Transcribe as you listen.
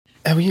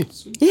How are you?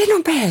 Yeah,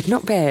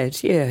 not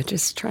bad. Yeah,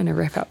 just trying to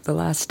wrap up the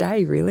last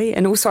day, really.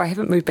 And also, I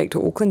haven't moved back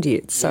to Auckland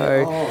yet,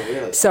 so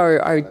really?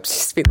 so I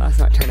spent last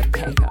night trying to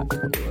pack up.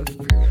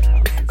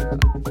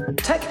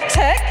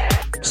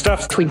 Tick.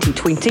 Stuff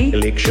 2020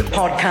 election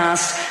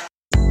podcast.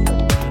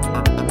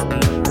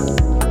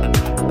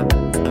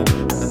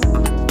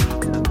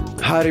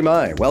 Haere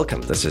mai,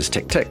 welcome. This is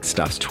Tick Tick,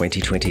 Stuff's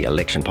 2020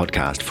 election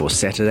podcast for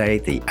Saturday,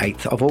 the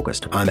 8th of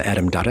August. I'm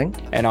Adam Dudding.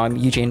 And I'm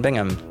Eugene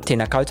Bingham.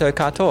 Tēnā koutou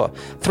katoa.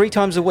 3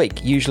 times a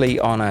week, usually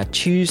on a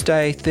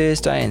Tuesday,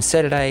 Thursday and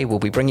Saturday, we'll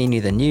be bringing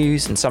you the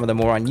news and some of the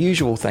more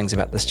unusual things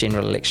about this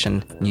general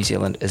election New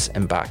Zealand is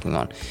embarking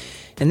on.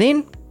 And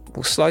then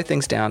we'll slow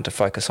things down to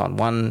focus on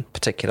one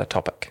particular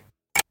topic.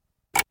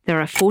 There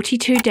are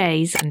 42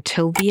 days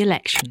until the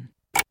election.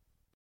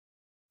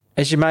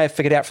 As you may have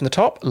figured out from the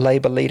top,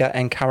 Labour leader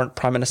and current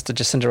Prime Minister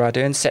Jacinda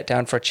Ardern sat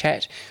down for a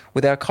chat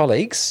with our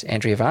colleagues,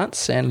 Andrea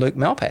Vance and Luke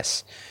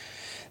Malpass.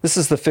 This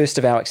is the first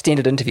of our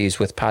extended interviews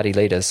with party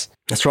leaders.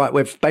 That's right,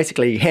 we've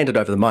basically handed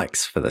over the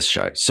mics for this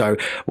show, so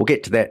we'll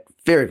get to that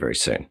very, very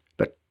soon.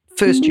 But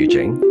first,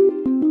 Eugene,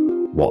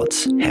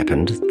 what's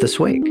happened this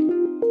week?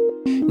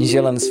 New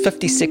Zealand's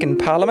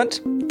 52nd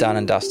Parliament, done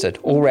and dusted,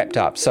 all wrapped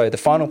up. So the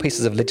final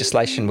pieces of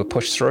legislation were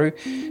pushed through,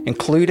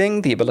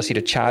 including the ability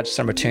to charge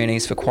some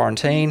returnees for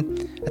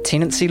quarantine, a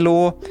tenancy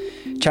law,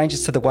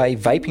 changes to the way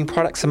vaping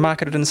products are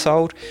marketed and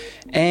sold,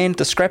 and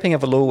the scrapping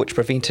of a law which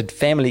prevented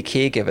family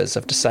caregivers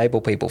of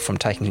disabled people from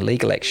taking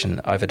legal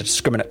action over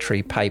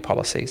discriminatory pay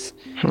policies.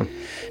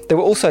 There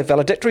were also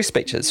valedictory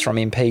speeches from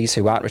MPs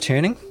who aren't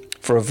returning.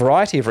 For a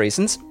variety of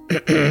reasons,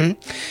 18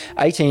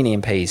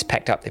 MPs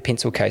packed up their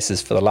pencil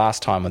cases for the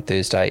last time on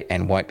Thursday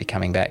and won't be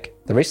coming back.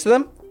 The rest of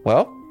them,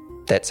 well,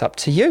 that's up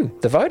to you,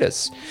 the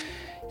voters.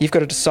 You've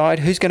got to decide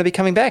who's going to be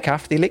coming back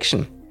after the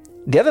election.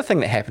 The other thing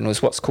that happened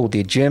was what's called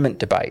the adjournment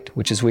debate,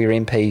 which is where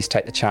MPs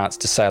take the chance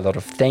to say a lot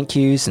of thank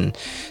yous and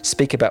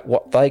speak about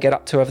what they get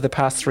up to over the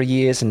past 3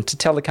 years and to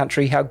tell the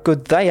country how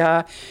good they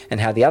are and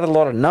how the other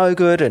lot are no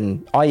good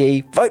and,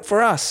 i.e., vote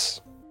for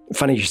us.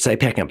 Funny you should say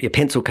packing up your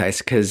pencil case,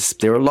 because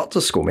there are lots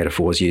of school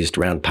metaphors used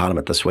around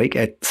Parliament this week.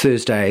 At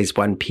Thursday's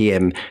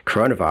 1pm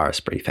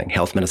coronavirus briefing,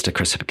 Health Minister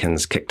Chris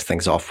Hipkins kicked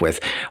things off with,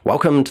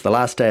 "Welcome to the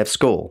last day of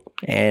school."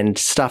 And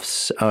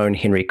Stuff's own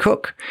Henry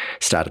Cook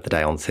started the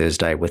day on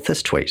Thursday with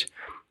this tweet: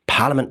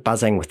 "Parliament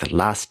buzzing with the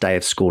last day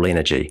of school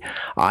energy.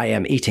 I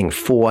am eating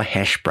 4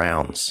 hash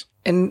browns."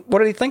 And what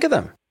did he think of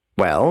them?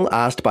 Well,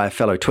 asked by a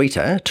fellow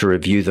tweeter to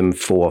review them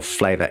for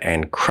flavour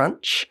and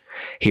crunch,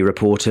 he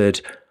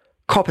reported,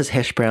 "Copper's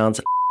hash browns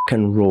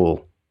f***ing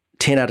rule.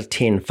 10 out of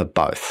 10 for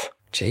both."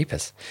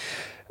 Jeepers.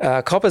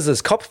 Coppers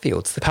is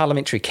Copperfields, the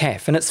parliamentary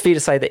calf, and it's fair to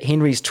say that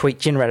Henry's tweet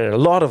generated a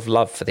lot of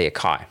love for their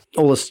Kai.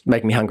 All this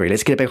making me hungry.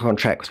 Let's get back on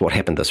track with what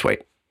happened this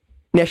week.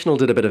 National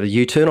did a bit of a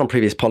U-turn on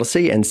previous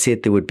policy and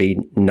said there would be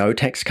no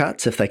tax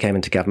cuts if they came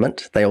into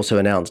government. They also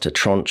announced a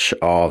tranche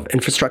of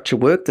infrastructure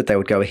work that they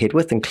would go ahead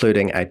with,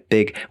 including a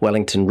big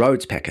Wellington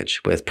roads package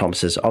with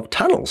promises of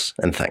tunnels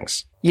and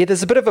things. Yeah,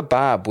 there's a bit of a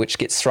barb which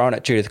gets thrown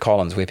at Judith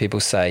Collins where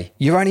people say,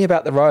 "You're only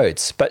about the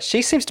roads," but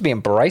she seems to be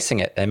embracing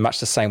it in much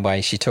the same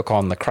way she took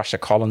on the Crusher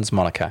Collins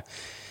moniker.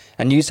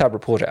 A News Hub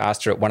reporter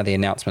asked her at one of the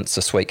announcements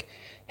this week,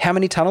 "How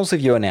many tunnels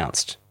have you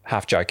announced?"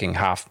 Half joking,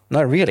 half,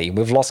 "No, really,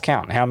 we've lost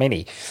count. How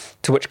many?"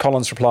 To which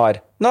Collins replied,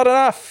 "Not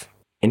enough."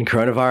 In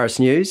coronavirus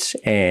news,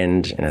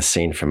 and in a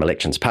scene from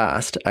elections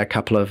past, a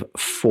couple of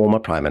former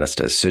Prime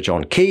Ministers, Sir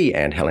John Key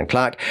and Helen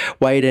Clark,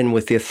 weighed in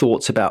with their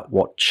thoughts about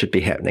what should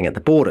be happening at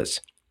the borders.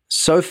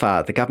 So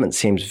far, the government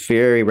seems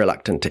very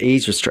reluctant to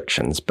ease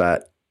restrictions,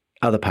 but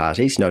other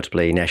parties,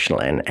 notably National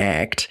and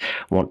ACT,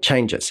 want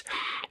changes.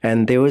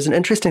 And there was an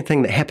interesting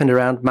thing that happened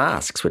around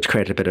masks, which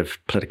created a bit of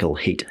political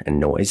heat and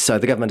noise. So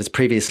the government has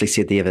previously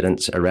said the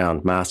evidence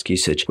around mask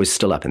usage was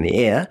still up in the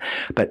air,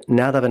 but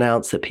now they've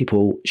announced that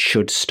people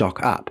should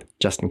stock up,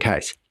 just in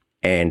case,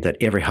 and that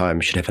every home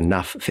should have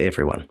enough for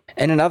everyone.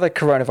 And in other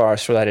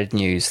coronavirus-related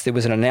news, there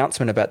was an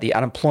announcement about the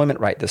unemployment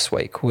rate this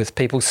week, with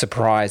people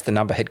surprised the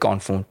number had gone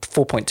from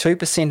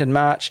 4.2% in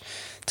March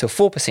to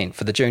 4%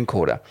 for the June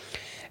quarter.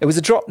 It was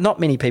a drop not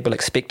many people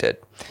expected.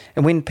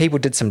 And when people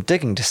did some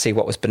digging to see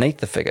what was beneath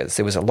the figures,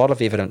 there was a lot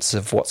of evidence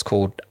of what's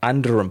called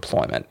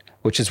underemployment,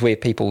 which is where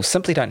people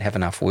simply don't have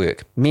enough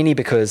work, many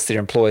because their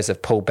employers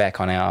have pulled back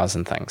on hours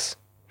and things.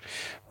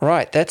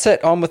 Right, that's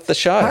it. On with the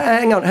show.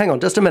 Hang on,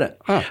 just a minute.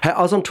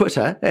 I was on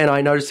Twitter and I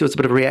noticed there was a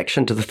bit of a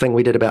reaction to the thing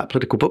we did about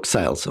political book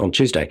sales on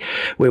Tuesday,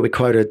 where we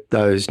quoted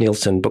those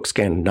Nielsen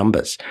BookScan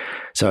numbers.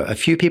 So a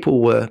few people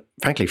were,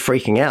 frankly,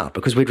 freaking out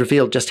because we'd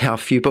revealed just how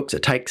few books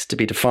it takes to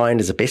be defined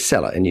as a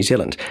bestseller in New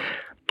Zealand.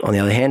 On the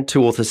other hand,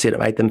 2 authors said it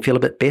made them feel a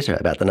bit better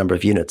about the number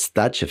of units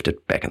they'd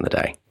shifted back in the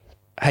day.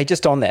 Hey,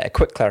 just on that, a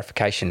quick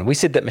clarification. We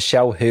said that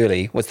Michelle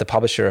Hurley was the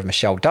publisher of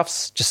Michelle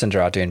Duff's Jacinda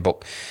Ardern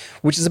book,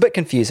 which is a bit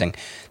confusing.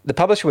 The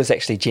publisher was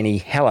actually Jenny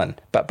Helen,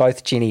 but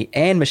both Jenny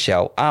and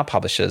Michelle are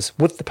publishers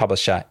with the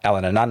publisher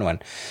Allen & Unwin.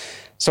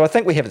 So I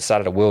think we haven't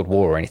started a world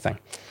war or anything.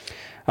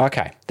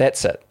 Okay,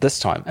 that's it this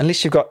time.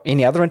 Unless you've got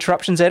any other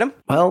interruptions, Adam?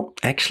 Well,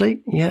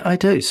 actually, yeah, I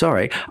do.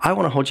 Sorry. I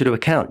want to hold you to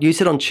account. You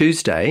said on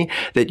Tuesday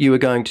that you were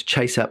going to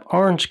chase up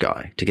Orange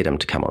Guy to get him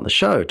to come on the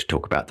show to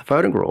talk about the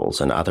voting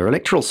rules and other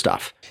electoral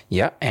stuff.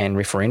 Yeah, and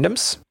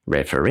referendums.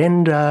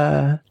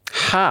 Referenda.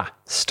 Ha!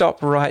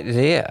 Stop right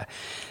there.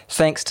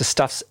 Thanks to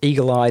Stuff's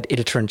eagle-eyed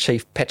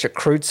editor-in-chief Patrick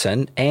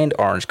Crewdson and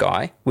Orange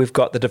Guy, we've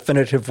got the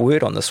definitive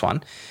word on this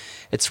one.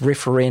 It's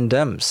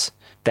referendums.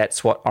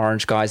 That's what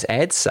Orange Guy's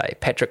ads say.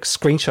 Patrick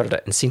screenshotted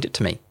it and sent it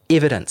to me.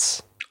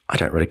 Evidence. I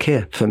don't really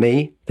care. For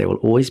me, there will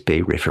always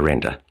be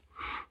referenda.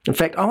 In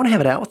fact, I want to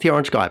have it out with the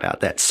Orange Guy about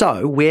that.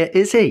 So, where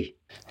is he?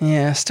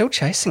 Yeah, still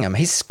chasing him.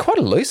 He's quite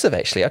elusive,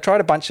 actually. I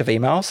tried a bunch of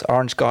emails,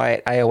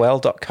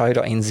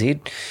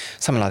 orangeguy@aol.co.nz,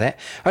 something like that.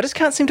 I just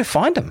can't seem to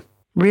find him.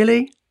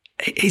 Really?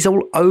 He's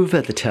all over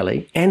the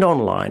telly and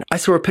online. I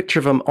saw a picture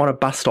of him on a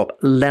bus stop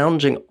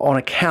lounging on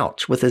a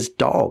couch with his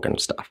dog and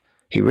stuff.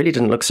 He really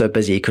didn't look so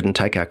busy he couldn't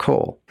take our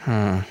call.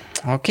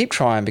 I'll keep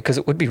trying because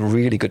it would be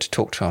really good to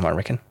talk to him, I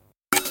reckon.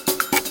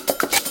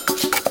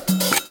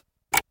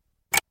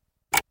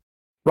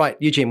 Right,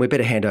 Eugene, we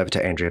better hand over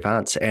to Andrea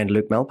Vance and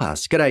Luke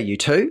Malpass. G'day, you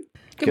two.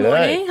 Good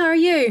morning. How are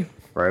you?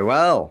 Very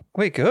well.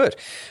 We're good.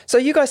 So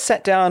you guys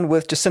sat down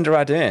with Jacinda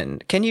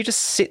Ardern. Can you just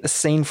set the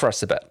scene for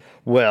us a bit?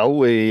 Well,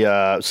 we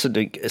are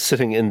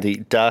sitting in the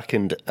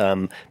darkened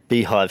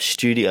Beehive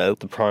studio.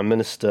 The Prime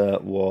Minister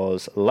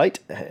was late,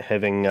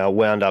 having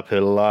wound up her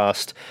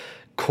last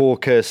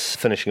caucus,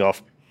 finishing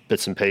off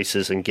bits and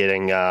pieces and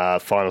getting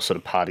final sort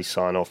of party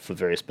sign-off for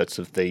various bits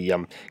of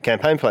the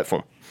campaign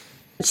platform.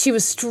 She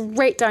was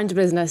straight down to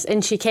business,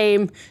 and she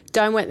came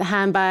down with the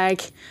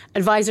handbag.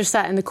 Advisor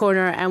sat in the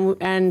corner,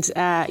 and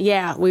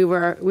we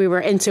were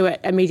into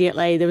it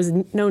immediately. There was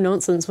no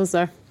nonsense, was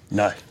there?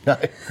 No.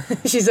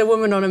 She's a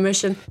woman on a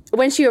mission.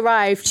 When she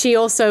arrived, she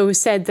also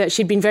said that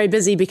she'd been very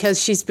busy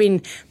because she's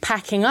been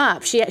packing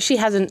up. She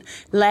hasn't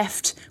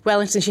left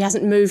Wellington. She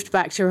hasn't moved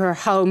back to her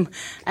home,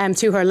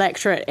 to her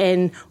electorate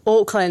in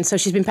Auckland. So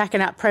she's been packing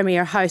up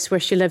Premier House,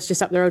 where she lives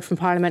just up the road from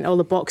Parliament, all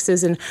the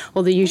boxes and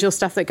all the usual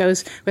stuff that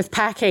goes with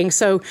packing.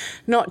 So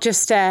not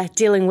just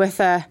dealing with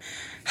a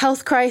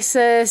health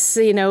crisis,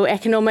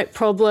 economic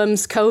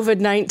problems,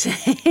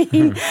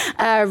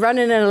 COVID-19,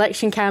 running an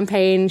election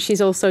campaign.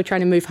 She's also trying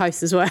to move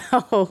house as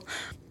well.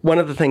 One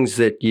of the things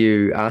that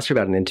you asked her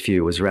about in an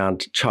interview was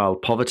around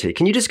child poverty.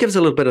 Can you just give us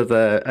a little bit of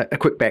a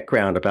quick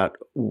background about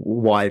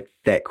why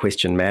that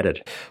question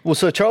mattered? Well,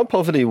 so child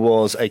poverty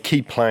was a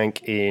key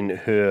plank in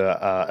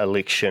her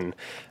election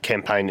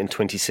campaign in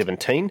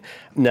 2017.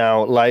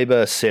 Now,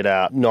 Labor set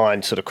out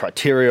 9 sort of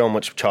criteria on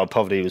which child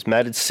poverty was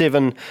mattered.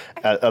 7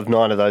 of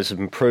 9 of those have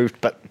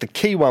improved, but the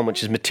key one,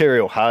 which is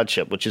material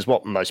hardship, which is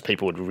what most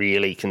people would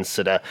really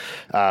consider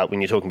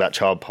when you're talking about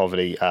child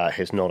poverty,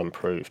 has not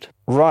improved.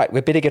 Right,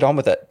 we'd better get on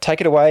with it.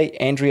 Take it away,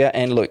 Andrea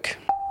and Luke.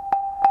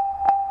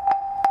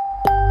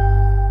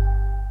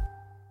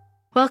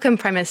 Welcome,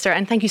 Prime Minister,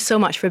 and thank you so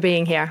much for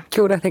being here.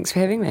 Kia ora, thanks for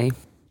having me.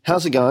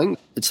 How's it going?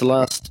 It's the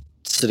last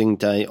sitting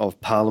day of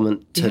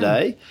Parliament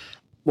today. Yeah.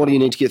 What do you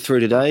need to get through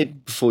today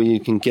before you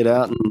can get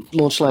out and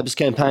launch Labor's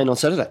campaign on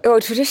Saturday?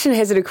 Well, tradition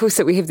has it, of course,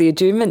 that we have the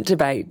adjournment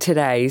debate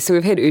today. So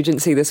we've had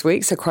urgency this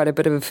week, so quite a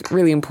bit of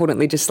really important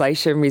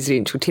legislation,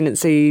 residential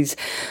tenancies,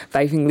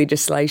 vaping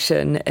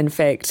legislation. In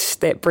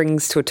fact, that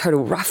brings to a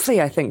total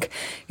roughly, I think,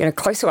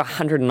 close to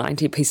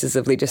 190 pieces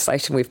of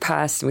legislation we've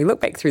passed. And we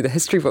look back through the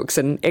history books,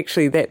 and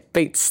actually that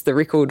beats the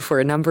record for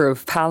a number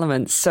of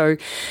parliaments. So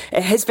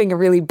it has been a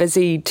really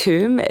busy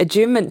term.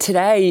 Adjournment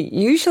today,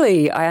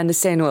 usually, I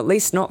understand, or at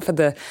least not for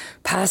the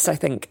past, I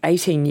think,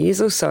 18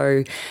 years or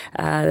so,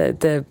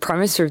 the Prime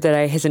Minister of the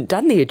day hasn't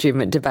done the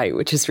adjournment debate,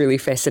 which is really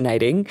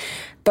fascinating.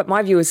 But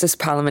my view is this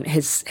Parliament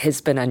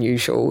has been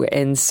unusual,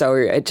 and so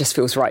it just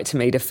feels right to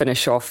me to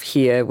finish off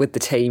here with the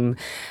team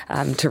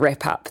to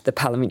wrap up the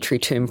parliamentary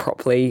term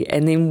properly,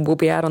 and then we'll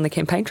be out on the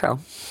campaign trail.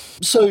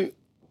 So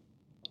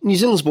New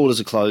Zealand's borders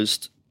are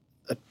closed.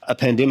 A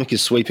pandemic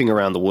is sweeping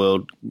around the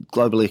world.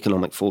 Global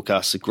economic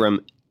forecasts are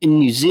grim. In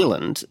New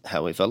Zealand,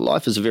 however,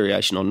 life is a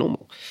variation on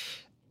normal.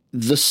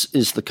 This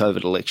is the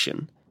COVID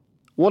election.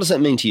 What does that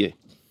mean to you?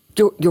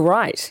 You're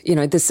right.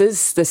 This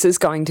is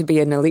going to be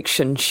an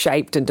election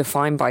shaped and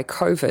defined by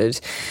COVID,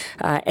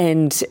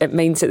 and it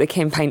means that the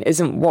campaign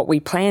isn't what we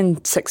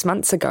planned 6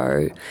 months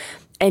ago.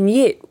 And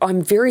yet,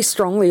 I'm very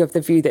strongly of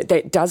the view that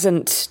that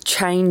doesn't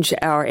change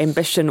our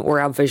ambition or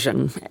our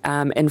vision.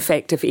 In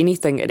fact, if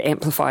anything, it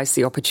amplifies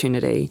the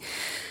opportunity.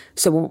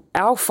 So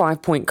our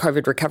 5-point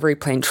COVID recovery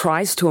plan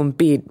tries to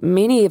embed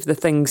many of the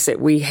things that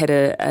we had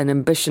an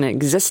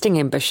existing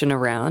ambition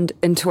around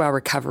into our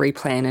recovery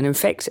plan, and in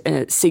fact,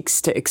 it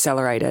seeks to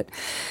accelerate it.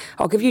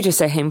 I'll give you just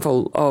a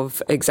handful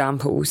of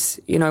examples.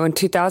 In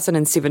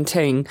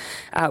 2017,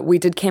 we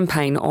did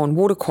campaign on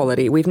water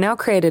quality. We've now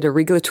created a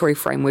regulatory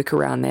framework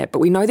around that, but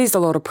we know there's a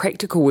lot of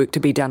practical work to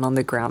be done on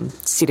the ground.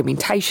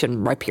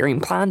 Sedimentation,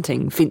 riparian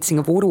planting, fencing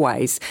of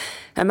waterways.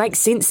 It makes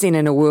sense then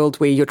in a world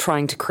where you're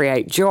trying to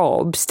create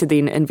jobs to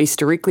then invest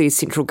directly as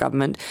central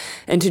government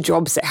into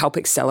jobs that help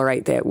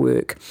accelerate that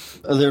work.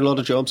 Are there a lot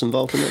of jobs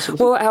involved in that sort of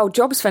thing? Well, our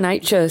Jobs for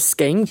Nature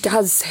scheme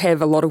does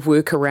have a lot of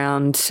work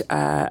around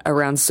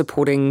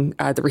supporting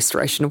the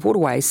restoration of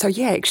waterways. So,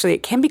 yeah, actually,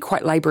 it can be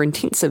quite labour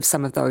intensive,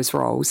 some of those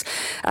roles.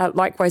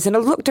 Likewise, and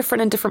it'll look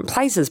different in different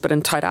places, but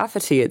in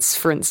Tairāwhiti, it's,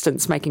 for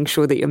instance, making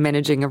sure that you're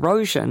managing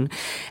erosion.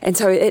 And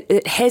so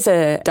it has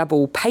a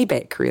double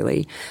payback,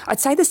 really. I'd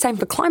say the same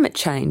for climate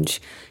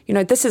change. You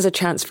know, this is a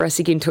chance for us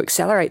again to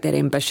accelerate that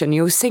ambition.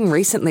 You're seeing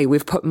recently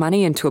we've put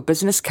money into a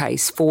business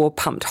case for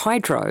pumped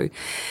hydro.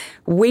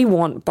 We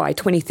want by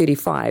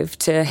 2035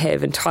 to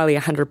have entirely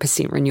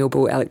 100%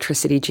 renewable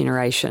electricity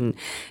generation.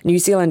 New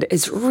Zealand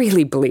is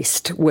really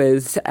blessed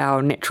with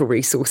our natural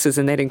resources,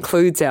 and that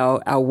includes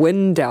our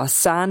wind, our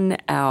sun,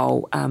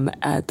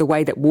 the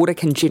way that water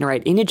can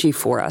generate energy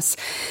for us.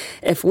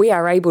 If we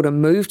are able to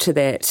move to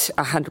that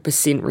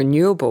 100%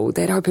 renewable,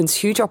 that opens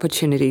huge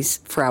opportunities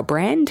for our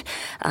brand,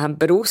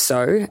 but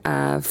also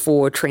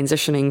for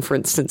transitioning, for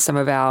instance, some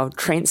of our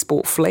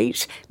transport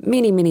fleet,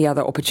 many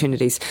other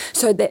opportunities.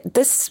 So that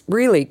this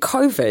really,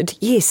 COVID,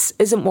 yes,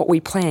 isn't what we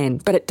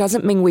planned, but it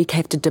doesn't mean we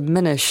have to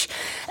diminish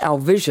our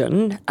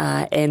vision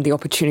and the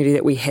opportunity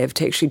that we have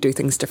to actually do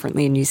things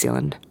differently in New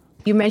Zealand.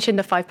 You mentioned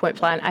the 5-point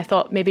plan. I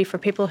thought maybe for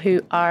people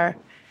who are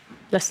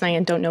listening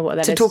and don't know what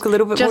that is, to talk a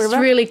little bit more about,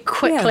 just really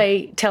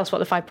quickly tell us what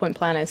the 5-point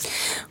plan is.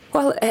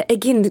 Well,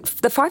 again, the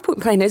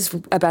 5-point plan is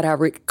about our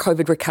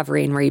COVID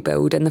recovery and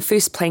rebuild, and the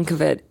first plank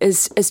of it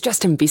is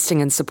just investing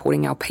and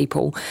supporting our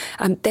people.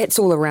 That's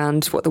all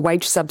around what the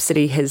wage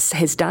subsidy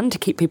has done to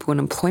keep people in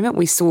employment.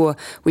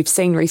 We've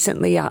seen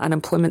recently our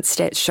unemployment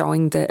stats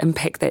showing the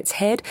impact that's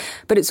had,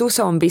 but it's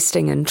also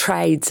investing in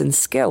trades and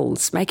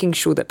skills, making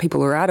sure that people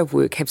who are out of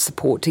work have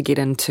support to get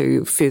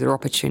into further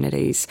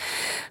opportunities.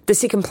 The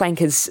second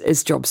plank is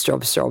jobs.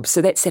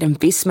 So that's that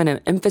investment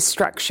in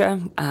infrastructure.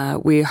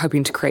 We're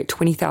hoping to create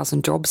 20,000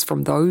 jobs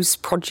from those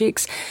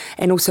projects,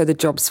 and also the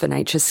Jobs for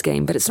Nature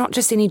scheme. But it's not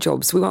just any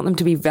jobs. We want them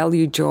to be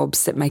valued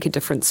jobs that make a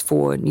difference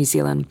for New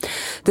Zealand.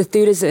 The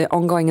third is an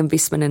ongoing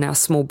investment in our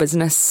small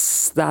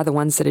business. They're the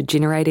ones that are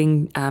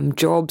generating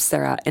jobs.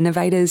 They're our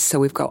innovators. So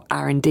we've got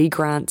R&D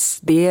grants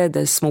there,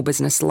 the small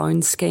business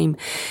loan scheme.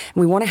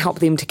 And we want to help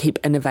them to keep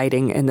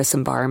innovating in this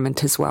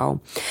environment as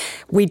well.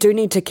 We do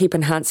need to keep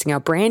enhancing our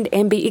brand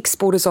and be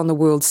exporters on the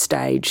world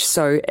stage.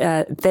 So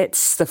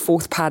that's the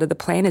fourth part of the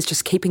plan, is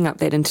just keeping up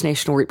that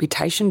international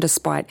reputation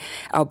despite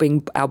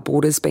our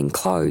borders being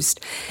closed.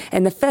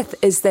 And the fifth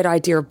is that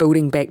idea of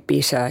building back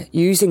better,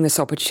 using this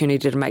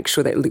opportunity to make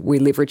sure that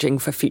we're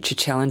leveraging for future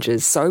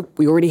challenges. So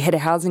we already had a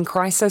housing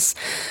crisis.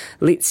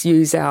 Let's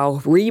use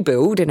our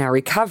rebuild and our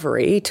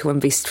recovery to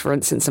invest, for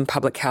instance, in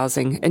public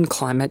housing, in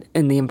climate,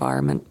 in the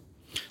environment.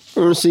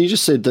 So you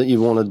just said that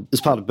you wanted,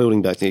 as part of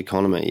building back the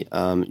economy,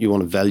 you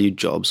want to value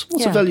jobs.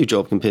 What's a valued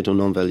job compared to a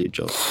non-valued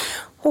job?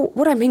 Well,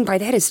 what I mean by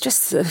that is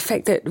just the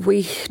fact that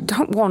we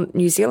don't want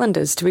New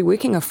Zealanders to be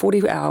working a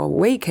 40-hour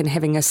week and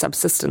having a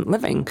subsistent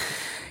living.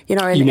 You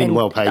know, you mean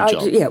well-paid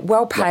jobs? Yeah,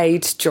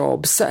 well-paid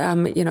jobs.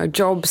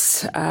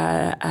 Jobs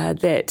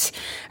that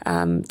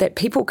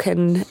people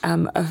can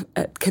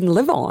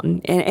live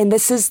on. And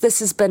this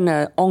has been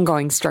an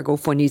ongoing struggle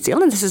for New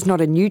Zealand. This is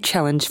not a new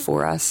challenge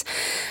for us.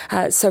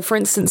 So, for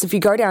instance, if you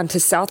go down to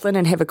Southland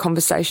and have a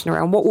conversation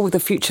around what will the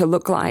future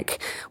look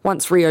like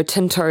once Rio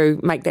Tinto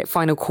make that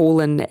final call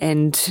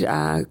and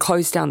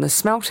close down the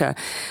smelter,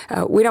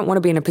 we don't want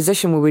to be in a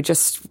position where we're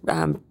just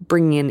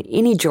bringing in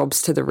any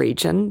jobs to the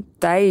region.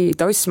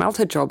 Those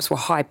smelter jobs were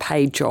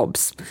high-paid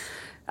jobs.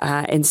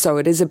 And so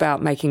it is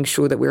about making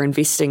sure that we're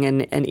investing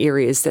in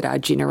areas that are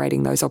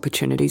generating those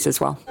opportunities as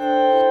well.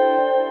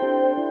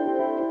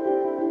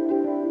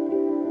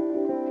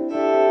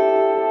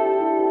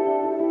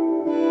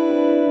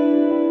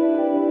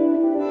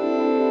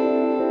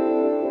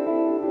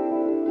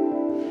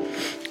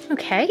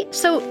 Okay,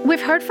 so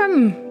we've heard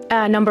from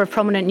a number of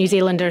prominent New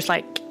Zealanders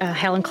like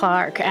Helen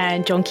Clark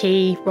and John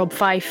Key, Rob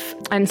Fife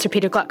and Sir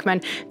Peter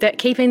Gluckman that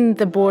keeping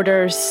the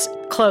borders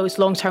closed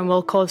long-term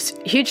will cause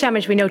huge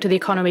damage, we know, to the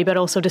economy, but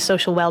also to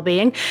social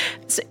well-being.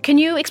 So can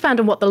you expand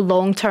on what the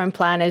long-term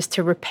plan is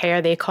to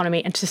repair the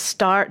economy and to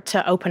start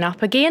to open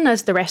up again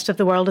as the rest of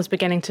the world is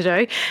beginning to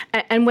do?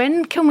 And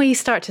when can we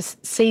start to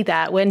see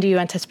that? When do you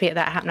anticipate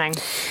that happening?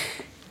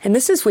 And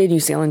this is where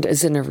New Zealand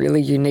is in a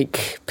really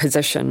unique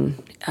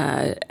position.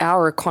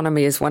 Our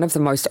economy is one of the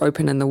most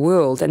open in the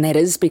world, and that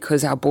is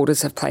because our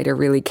borders have played a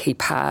really key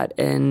part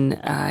in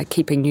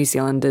keeping New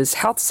Zealanders'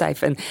 health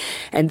safe.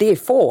 And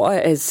therefore,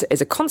 as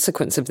a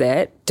consequence of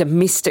that,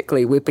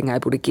 domestically we've been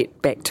able to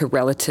get back to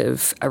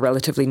a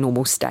relatively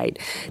normal state.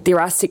 There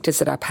are sectors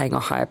that are paying a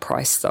higher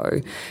price, though.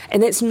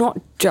 And that's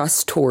not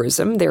just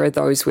tourism. There are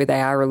those where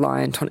they are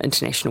reliant on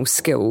international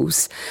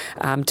skills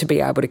to be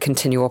able to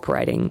continue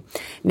operating.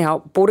 Now,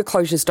 border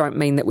closures don't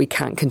mean that we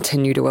can't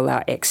continue to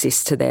allow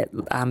access to that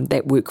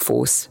that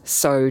workforce.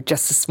 So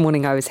just this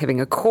morning I was having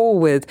a call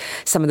with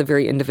some of the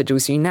very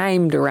individuals you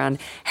named around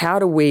how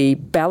do we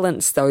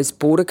balance those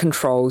border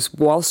controls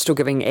while still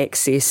giving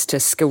access to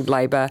skilled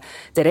labour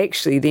that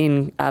actually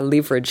then are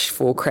leveraged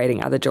for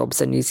creating other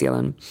jobs in New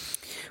Zealand.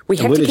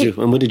 And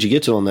where did you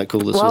get to on that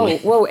call this morning?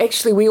 Well,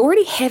 actually, we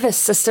already have a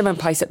system in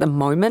place at the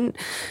moment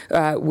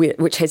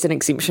which has an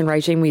exemption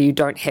regime where you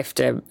don't have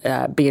to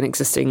be an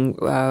existing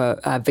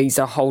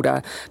visa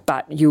holder,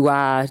 but you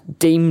are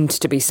deemed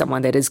to be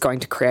someone that is going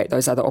to create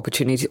those other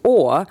opportunities,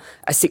 or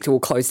a sector will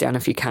close down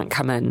if you can't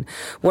come in.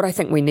 What I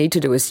think we need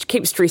to do is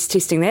keep stress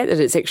testing that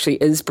it actually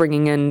is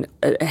bringing in,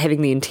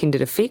 having the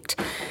intended effect.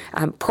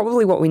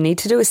 Probably what we need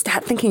to do is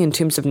start thinking in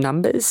terms of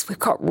numbers. We've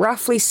got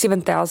roughly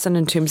 7,000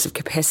 in terms of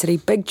capacity,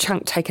 big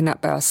chunk taken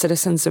up by our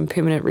citizens and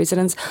permanent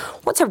residents.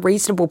 What's a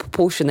reasonable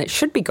proportion that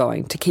should be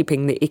going to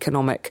keeping the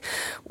economic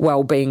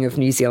well-being of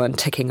New Zealand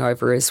ticking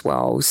over as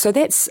well? So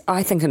that's,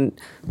 I think,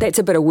 that's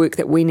a bit of work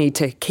that we need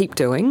to keep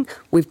doing.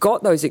 We've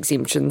got those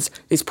exemptions.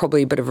 There's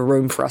probably a bit of a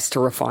room for us to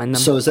refine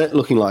them. So is that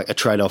looking like a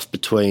trade-off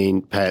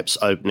between perhaps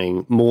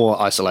opening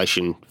more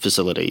isolation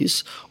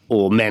facilities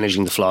or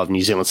managing the flow of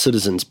New Zealand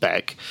citizens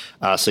back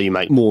so you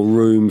make more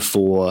room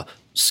for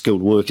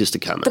skilled workers to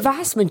come in? The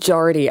vast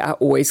majority are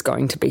always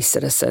going to be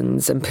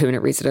citizens and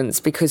permanent residents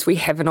because we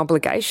have an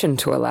obligation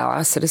to allow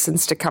our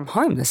citizens to come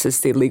home. This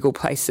is their legal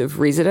place of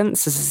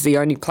residence. This is the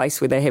only place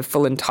where they have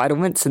full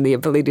entitlements and the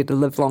ability to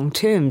live long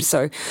term.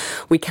 So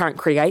we can't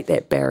create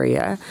that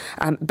barrier.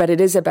 But it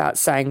is about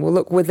saying, well,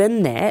 look,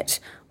 within that,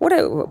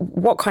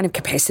 what kind of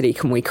capacity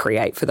can we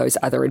create for those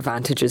other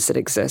advantages that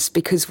exist?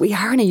 Because we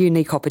are in a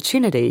unique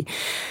opportunity.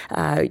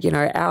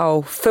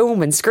 Our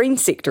film and screen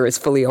sector is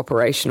fully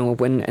operational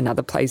when in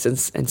other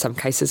places, in some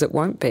cases, it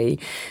won't be.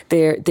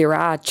 There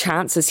are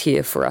chances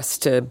here for us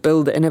to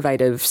build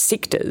innovative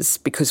sectors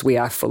because we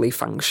are fully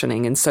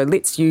functioning. And so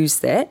let's use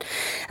that.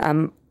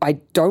 I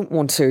don't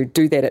want to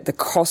do that at the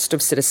cost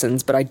of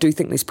citizens, but I do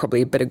think there's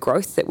probably a bit of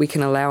growth that we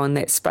can allow in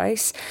that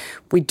space.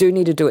 We do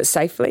need to do it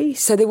safely,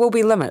 so there will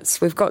be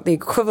limits. We've got the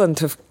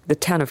equivalent of the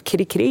town of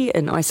Kirikiri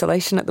in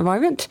isolation at the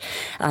moment,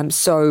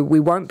 so we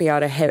won't be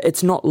able to have,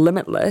 it's not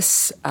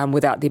limitless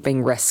without there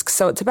being risks.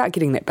 So it's about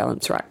getting that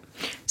balance right.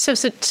 So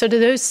do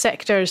those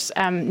sectors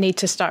need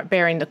to start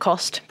bearing the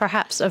cost,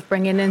 perhaps, of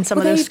bringing in some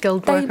of those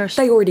skilled workers?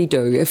 They already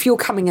do. If you're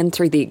coming in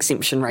through the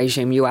exemption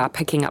regime, you are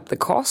picking up the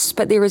cost,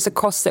 but there is a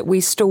cost that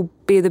we still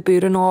bear the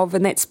burden of,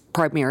 and that's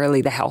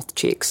primarily the health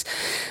checks.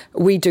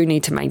 We do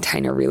need to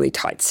maintain a really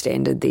tight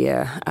standard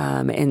there,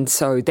 and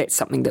so that's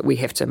something that we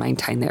have to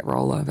maintain that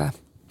rollover.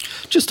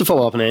 Just to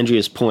follow up on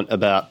Andrea's point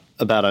about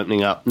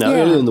opening up. Now,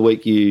 earlier in the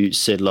week you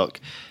said, look,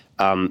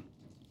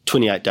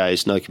 28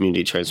 days, no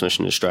community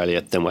transmission in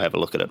Australia, then we'll have a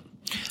look at it.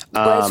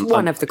 Well, it's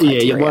one of the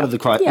criteria. One of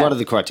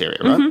the criteria,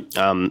 right?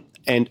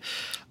 Mm-hmm.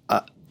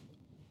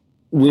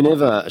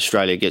 Whenever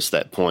Australia gets to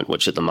that point,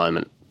 which at the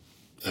moment,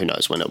 who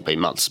knows when it'll be,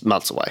 months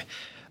away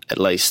at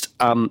least,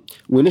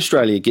 when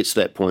Australia gets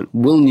to that point,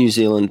 will New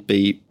Zealand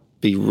be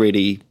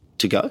ready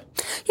to go?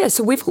 Yeah,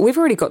 so we've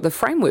already got the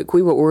framework.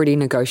 We were already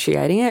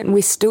negotiating it, and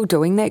we're still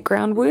doing that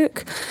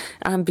groundwork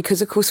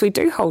because, of course, we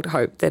do hold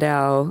hope that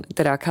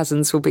our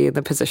cousins will be in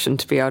the position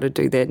to be able to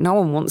do that. No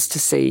one wants to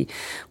see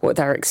what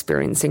they're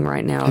experiencing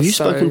right now. Have you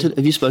spoken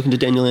to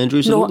Daniel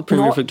Andrews, the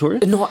Premier of Victoria?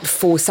 Not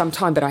for some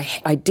time, but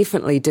I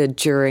definitely did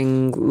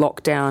during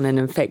lockdown, and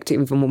in fact,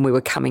 even when we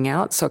were coming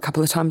out. So a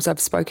couple of times I've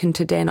spoken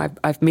to Dan.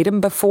 I've met him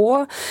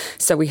before,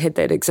 so we had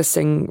that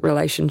existing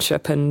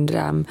relationship,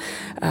 and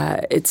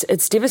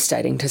it's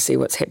devastating to see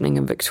what's happening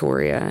in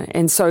Victoria.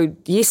 And so,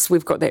 yes,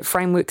 we've got that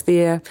framework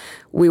there.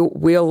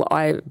 Will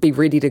I be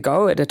ready to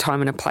go at a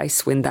time and a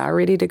place when they're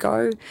ready to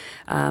go?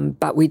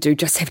 But we do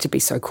just have to be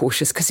so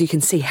cautious because you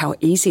can see how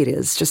easy it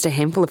is, just a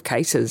handful of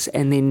cases,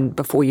 and then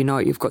before you know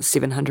it, you've got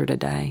 700 a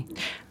day.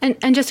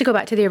 And just to go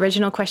back to the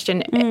original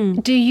question,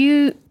 do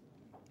you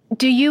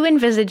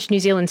envisage New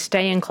Zealand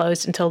staying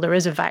closed until there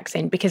is a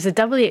vaccine? Because the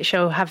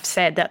WHO have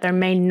said that there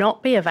may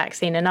not be a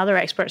vaccine, and other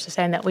experts are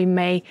saying that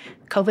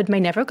COVID may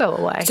never go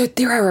away. So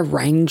there are a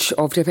range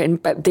of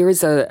different, but there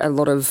is a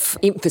lot of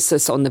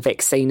emphasis on the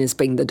vaccine as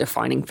being the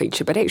defining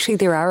feature, but actually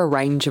there are a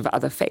range of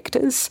other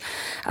factors.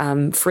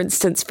 For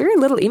instance, very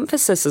little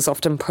emphasis is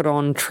often put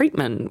on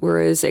treatment,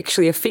 whereas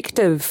actually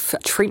effective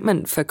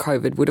treatment for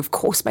COVID would, of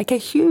course, make a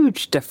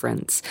huge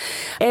difference,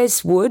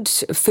 as would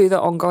further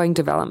ongoing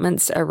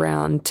developments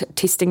around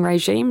testing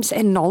regimes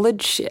and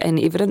knowledge and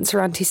evidence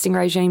around testing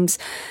regimes.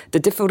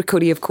 The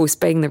difficulty, of course,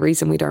 being the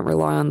reason we don't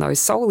rely on those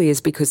solely is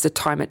because the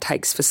time it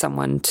takes for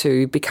someone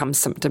to become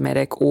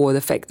symptomatic, or the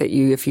fact that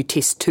if you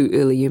test too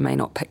early, you may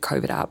not pick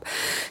COVID up.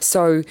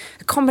 So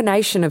a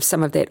combination of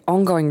some of that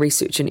ongoing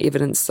research and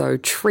evidence, though,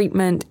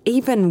 treatment,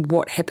 even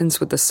what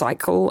happens with the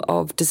cycle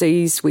of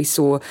disease. We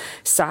saw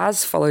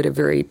SARS followed a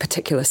very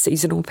particular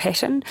seasonal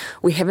pattern.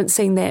 We haven't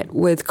seen that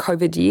with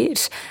COVID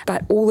yet,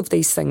 but all of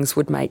these things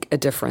would make a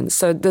difference.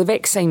 So the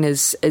vaccine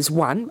is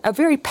one, a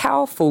very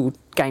powerful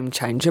game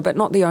changer, but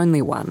not the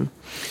only one.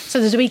 So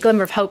there's a wee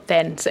glimmer of hope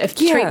then. So if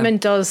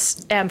treatment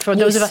does, for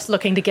those of us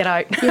looking to get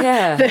out,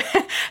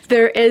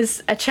 there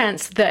is a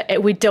chance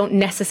that we don't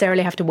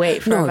necessarily have to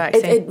wait for a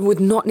vaccine. It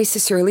would not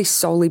necessarily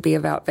solely be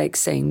about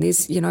vaccine.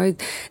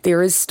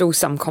 There is still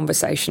some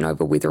conversation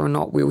over whether or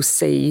not we'll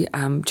see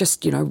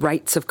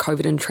rates of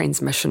COVID and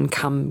transmission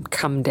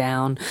come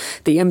down,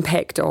 the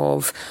impact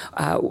of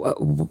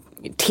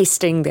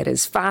testing that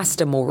is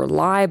faster, more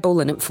reliable,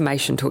 and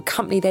information to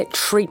accompany that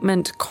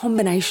treatment.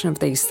 Combination of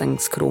these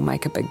things could all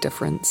make a big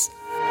difference.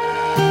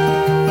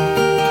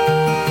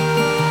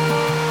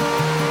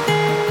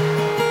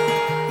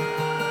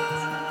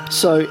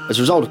 So, as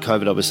a result of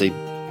COVID, obviously,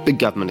 big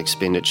government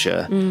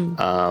expenditure,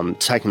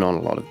 taking on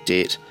a lot of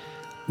debt.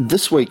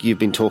 This week, you've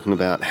been talking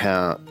about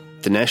how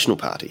the National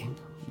Party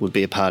would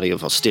be a party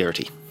of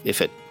austerity if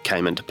it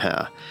came into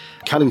power.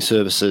 Cutting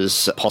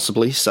services,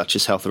 possibly, such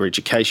as health or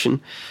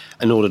education,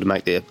 in order to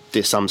make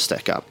their sums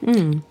stack up.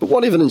 But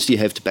what evidence do you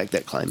have to back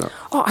that claim up?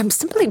 I'm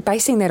simply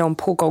basing that on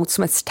Paul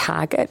Goldsmith's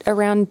target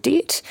around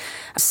debt.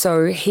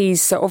 So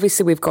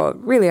obviously we've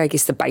got really, I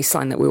guess, the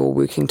baseline that we were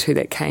working to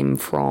that came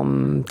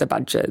from the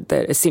budget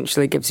that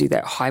essentially gives you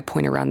that high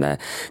point around the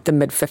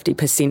mid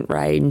 50%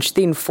 range,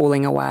 then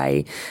falling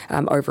away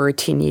over a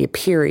 10-year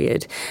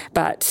period.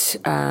 But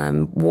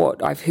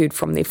what I've heard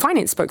from their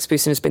finance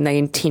spokesperson has been they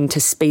intend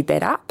to speed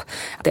that up,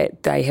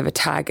 that they have a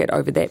target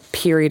over that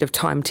period of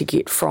time to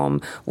get from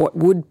what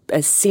would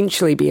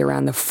essentially be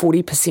around the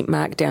 40%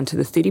 mark down to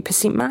the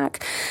 30%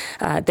 mark.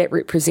 That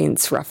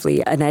represents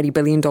roughly an $80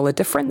 billion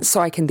difference. So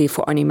I can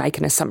therefore only make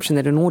an assumption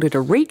that in order to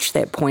reach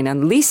that point,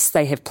 unless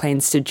they have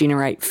plans to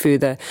generate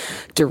further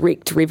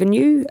direct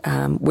revenue,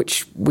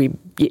 which we've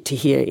yet to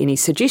hear any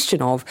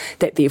suggestion of,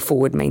 that therefore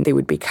would mean there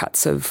would be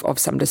cuts of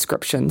some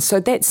description.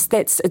 So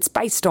it's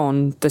based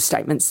on the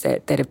statements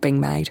that have been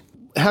made.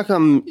 How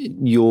come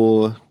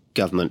your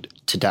government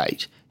to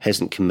date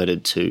hasn't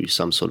committed to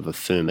some sort of a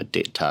firmer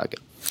debt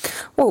target?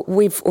 Well,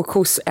 of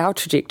course, our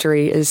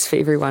trajectory is for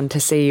everyone to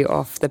see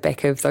off the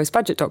back of those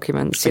budget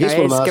documents. I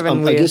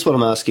guess what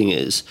I'm asking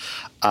is,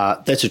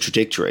 that's a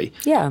trajectory.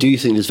 Yeah. Do you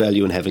think there's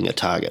value in having a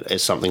target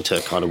as something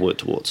to kind of work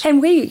towards?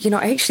 And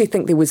I actually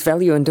think there was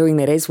value in doing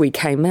that as we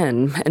came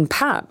in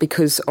part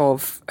because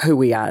of who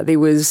we are.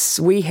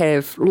 We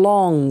have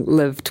long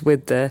lived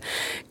with the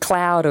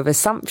cloud of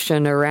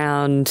assumption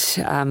around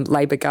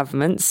Labor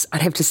governments,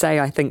 I'd have to say,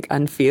 I think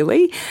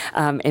unfairly,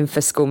 and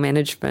fiscal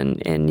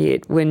management. And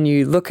yet when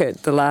you look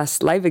at the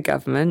last Labor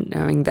government,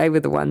 I mean, they were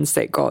the ones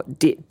that got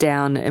debt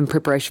down in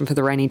preparation for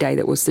the rainy day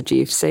that was the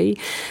GFC,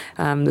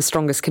 the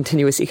strongest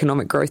continuous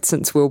economic growth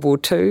since World War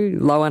II,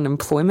 low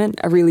unemployment,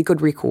 a really good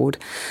record.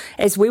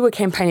 As we were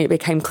campaigning, it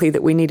became clear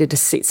that we needed to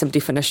set some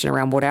definition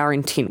around what our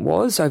intent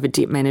was over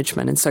debt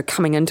management. And so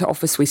coming into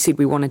office, we said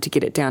we wanted to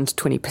get it down to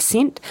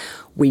 20%.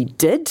 We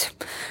did.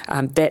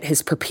 That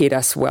has prepared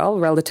us well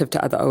relative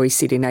to other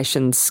OECD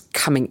nations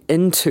coming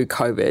into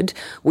COVID.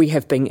 We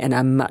have been in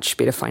a much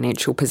better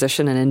financial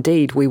position, and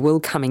indeed we will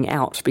coming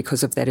out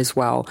because of that as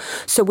well.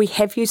 So we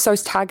have used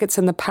those targets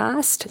in the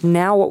past.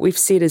 Now what we've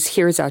said is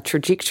here is our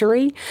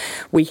trajectory.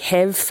 We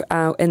have,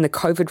 in the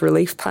COVID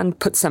relief fund,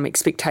 put some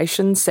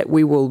expectations that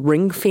we will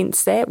ring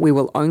fence that. We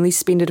will only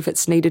spend it if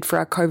it's needed for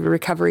our COVID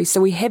recovery. So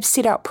we have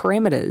set out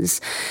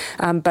parameters,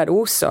 but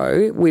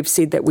also we've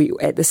said that we,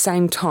 at the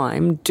same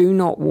time, do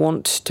not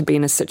want to be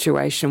in a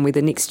situation where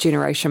the next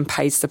generation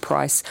pays the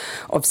price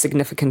of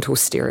significant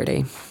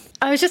austerity.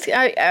 I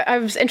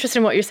was interested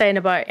in what you're saying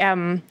about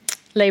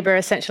Labour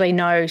essentially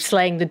now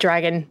slaying the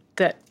dragon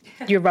that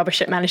you're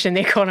rubbish at managing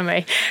the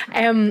economy.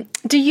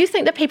 Do you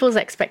think that people's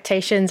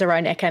expectations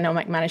around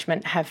economic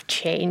management have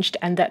changed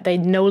and that they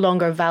no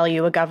longer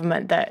value a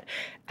government that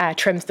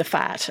trims the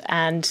fat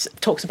and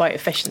talks about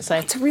efficiency?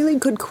 It's a really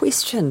good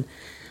question.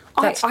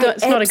 That's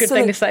not a good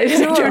thing to say as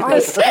a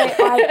journalist.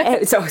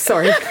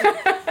 Sorry.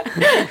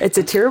 It's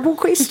a terrible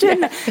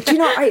question. Do you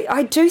know,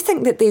 I do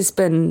think that there's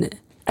been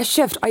a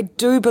shift. I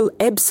do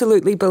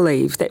absolutely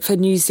believe that for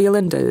New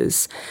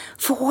Zealanders,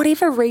 for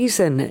whatever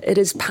reason, it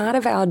is part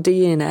of our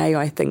DNA,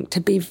 I think, to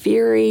be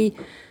very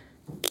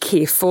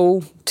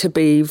careful, to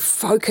be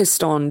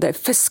focused on that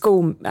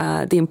fiscal,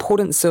 the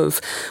importance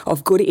of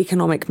good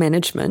economic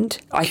management.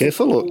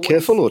 Careful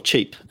or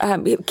cheap?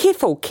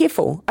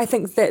 Careful. I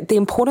think that the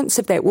importance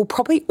of that will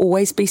probably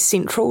always be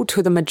central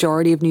to the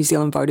majority of New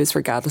Zealand voters,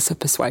 regardless of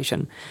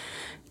persuasion.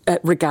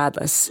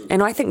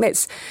 And I think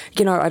that's,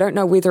 I don't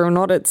know whether or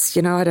not it's,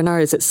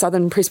 is it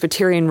Southern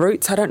Presbyterian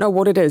roots? I don't know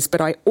what it is,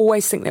 but I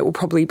always think that will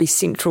probably be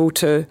central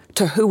to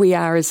who we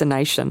are as a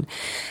nation.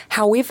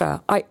 However,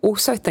 I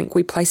also think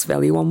we place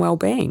value on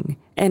well-being.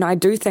 And I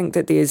do think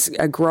that there's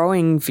a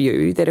growing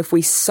view that if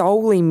we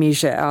solely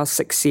measure our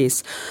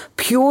success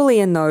purely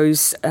in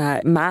those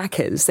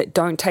markers that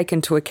don't take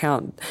into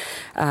account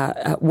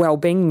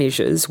well-being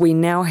measures, we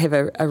now have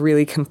a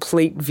really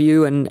complete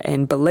view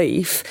and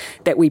belief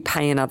that we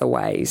pay in other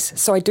ways.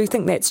 So I do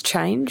think that's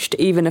changed,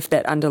 even if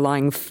that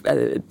underlying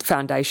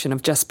foundation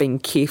of just being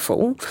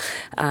careful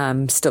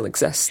still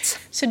exists.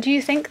 So do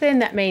you think then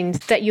that means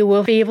that you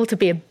will be able to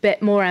be a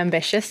bit more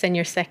ambitious in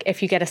your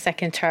if you get a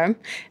second term,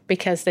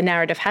 because the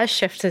narrative has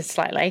shifted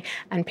slightly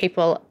and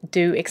people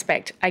do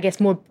expect, I guess,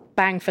 more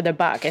bang for their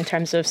buck in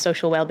terms of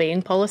social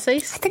wellbeing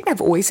policies? I think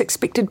they've always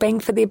expected bang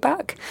for their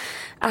buck.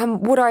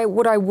 What I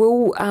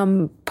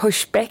will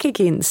push back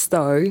against,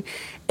 though,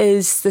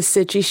 is the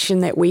suggestion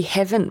that we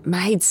haven't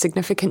made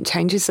significant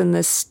changes in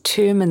this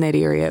term in that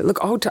area. Look,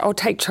 I'll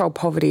take child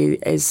poverty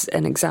as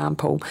an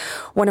example.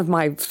 One of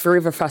my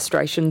forever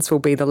frustrations will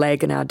be the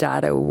lag in our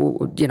data,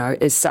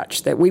 is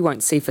such that we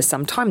won't see for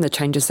some time the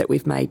changes that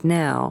we've made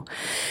now.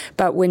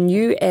 But when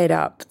you add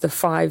up the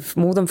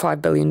more than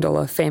 $5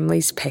 billion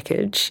families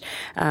package,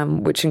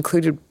 which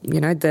included,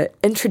 the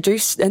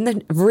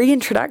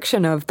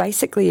reintroduction of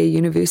basically a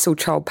universal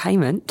child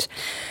payment,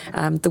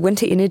 the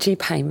winter energy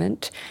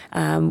payment,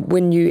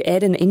 when you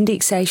add an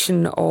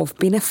indexation of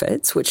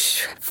benefits,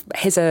 which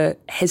has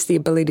the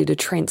ability to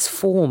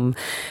transform,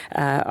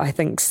 I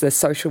think,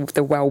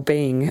 the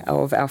well-being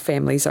of our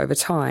families over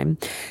time,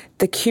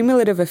 the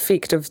cumulative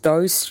effect of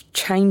those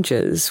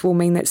changes will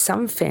mean that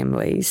some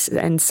families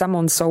and some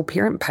on sole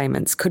parent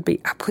payments could be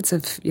upwards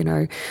of,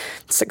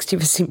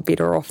 60%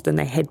 better off than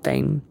they had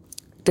been,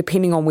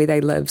 depending on where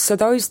they live. So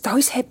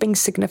those have been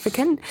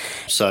significant.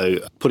 So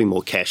putting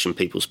more cash in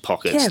people's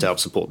pockets to help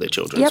support their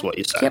children is what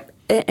you're saying. Yep.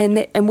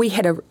 And we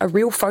had a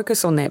real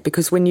focus on that,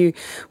 because when you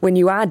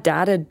are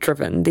data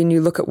driven, then you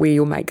look at where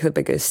you'll make the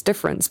biggest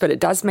difference. But it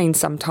does mean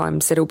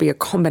sometimes that it'll be a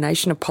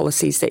combination of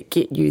policies that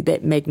get you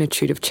that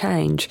magnitude of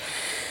change.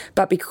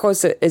 But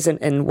because it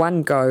isn't in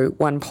one go,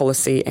 one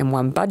policy and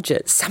one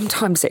budget,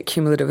 sometimes that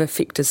cumulative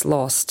effect is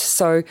lost.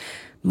 So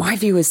my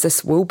view is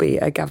this will be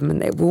a government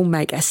that will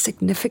make a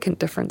significant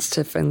difference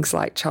to things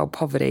like child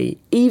poverty,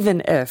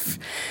 even if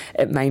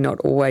it may not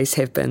always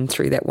have been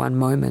through that one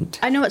moment.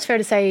 I know it's fair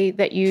to say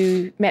that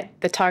you met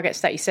the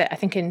targets that you set, I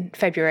think, in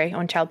February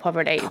on child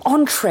poverty.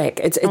 On track.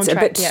 It's a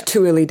bit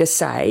too early to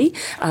say,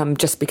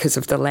 just because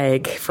of the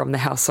lag from the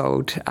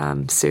household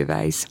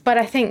surveys. But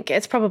I think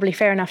it's probably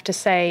fair enough to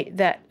say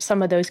that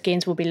some of those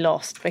gains will be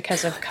lost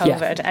because of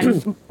COVID,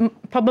 and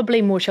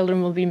probably more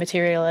children will be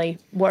materially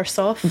worse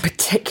off.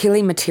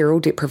 Particularly material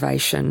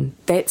deprivation.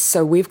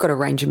 So we've got a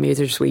range of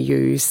measures we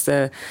use.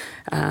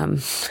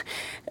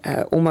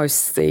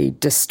 Almost the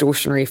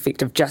distortionary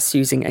effect of just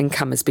using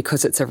income is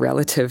because it's a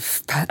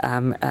relative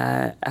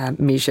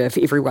measure. If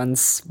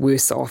everyone's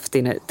worse off,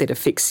 then that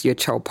affects your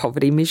child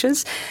poverty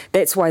measures.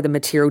 That's why the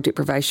material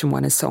deprivation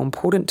one is so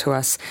important to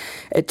us.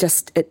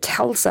 It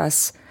tells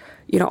us,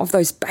 of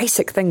those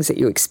basic things that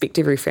you expect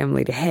every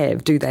family to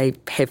have, do they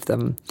have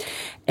them?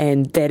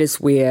 And that is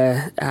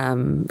where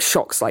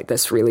shocks like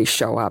this really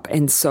show up.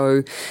 And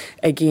so,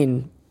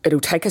 again, it'll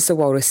take us a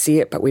while to see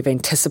it, but we've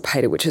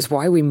anticipated, which is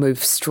why we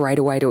move straight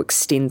away to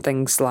extend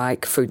things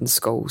like food in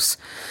schools,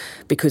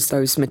 because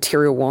those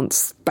material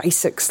wants,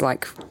 basics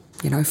like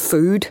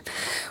food,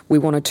 we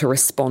wanted to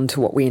respond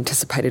to what we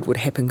anticipated would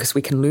happen, because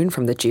we can learn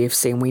from the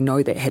GFC and we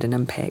know that had an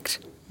impact.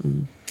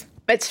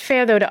 It's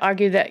fair, though, to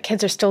argue that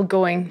kids are still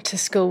going to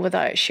school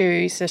without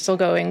shoes, they're still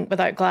going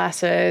without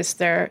glasses,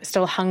 they're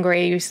still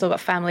hungry, you've still got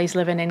families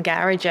living in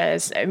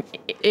garages. Are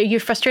you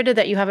frustrated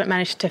that you haven't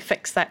managed to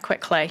fix that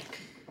quickly?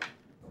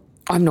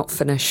 I'm not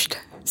finished.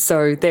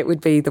 So that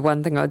would be the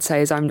one thing I'd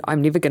say is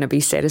I'm never going to be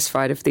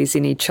satisfied if there's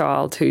any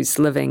child who's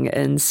living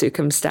in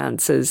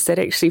circumstances that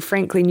actually,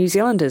 frankly, New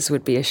Zealanders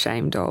would be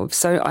ashamed of.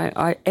 So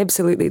I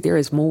absolutely, there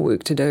is more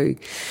work to do.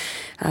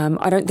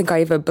 I don't think I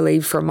ever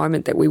believed for a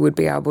moment that we would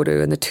be able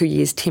to, in the 2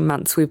 years, 10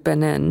 months we've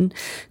been in,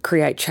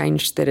 create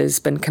change that has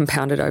been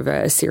compounded over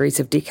a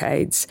series of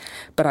decades.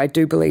 But I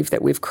do believe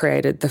that we've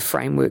created the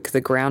framework, the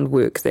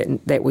groundwork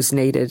that was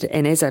needed.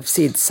 And as I've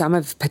said, some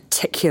of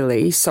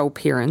particularly sole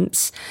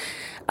parents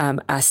are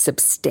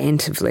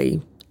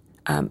substantively,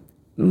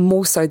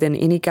 more so than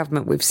any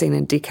government we've seen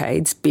in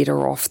decades,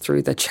 better off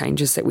through the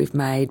changes that we've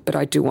made. But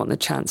I do want the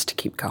chance to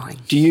keep going.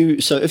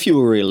 So if you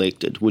were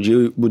re-elected, would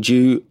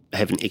you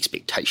have an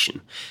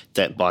expectation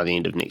that by the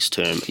end of next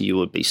term you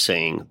would be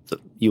seeing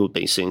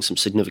some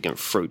significant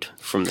fruit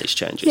from these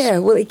changes? Yeah,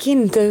 well,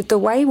 again, the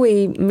way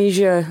we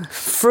measure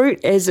fruit,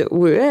 as it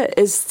were,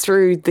 is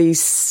through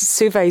these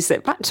surveys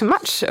that,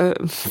 much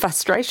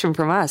frustration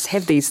from us,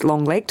 have these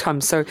long lag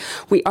times. So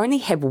we only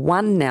have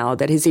one now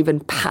that has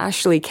even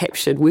partially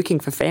captured working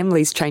for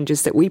families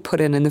changes that we put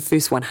in the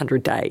first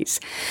 100 days.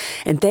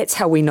 And that's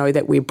how we know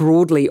that we're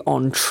broadly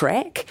on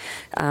track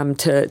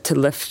to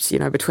lift,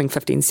 between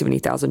 50 and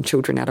 70,000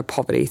 children out of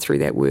poverty through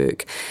that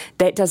work.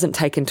 That doesn't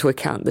take into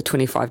account the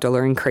 $25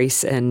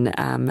 increase in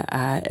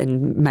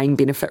main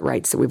benefit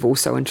rates that we've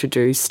also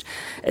introduced.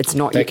 It's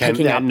not yet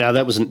picking up. Now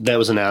that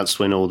was announced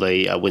when all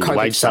the when the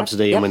wage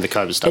subsidy and when the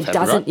COVID stuff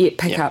happened. It doesn't yet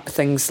pick Yep. up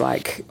things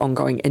like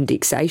ongoing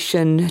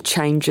indexation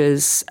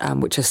changes,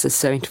 which is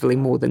substantially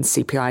more than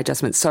CPI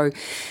adjustments. So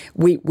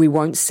we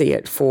won't see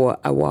it for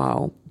a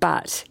while.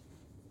 But,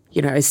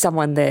 as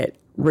someone that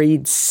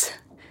reads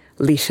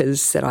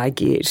letters that I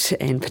get,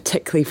 and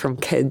particularly from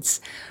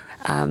kids,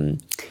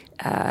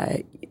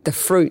 the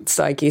fruits,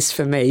 I guess,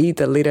 for me,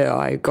 the letter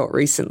I got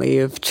recently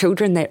of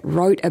children that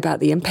wrote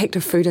about the impact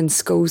of food in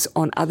schools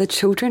on other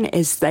children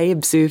as they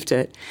observed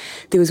it.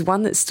 There was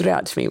one that stood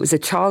out to me. It was a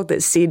child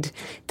that said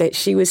that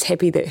she was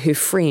happy that her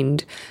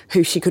friend,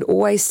 who she could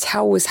always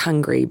tell was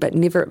hungry but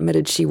never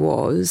admitted she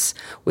was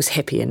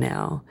happier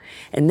now.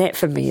 And that,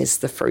 for me, is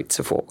the fruits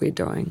of what we're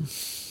doing.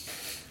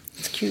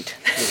 It's cute.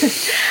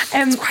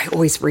 That's why I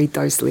always read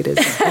those letters.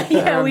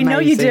 Yeah, we know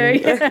you do.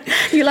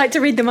 You like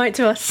to read them out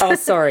to us. Oh,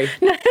 sorry.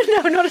 No,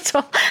 not at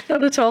all.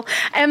 Not at all.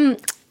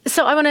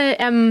 So I want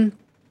to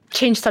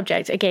change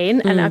subject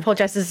again, and I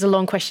apologise, this is a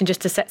long question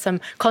just to set some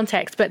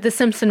context, but the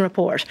Simpson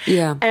report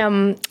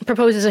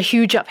proposes a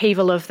huge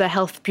upheaval of the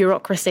health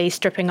bureaucracy,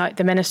 stripping out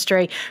the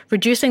ministry,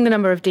 reducing the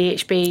number of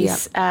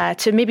DHBs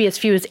to maybe as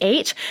few as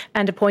 8,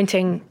 and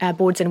appointing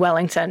boards in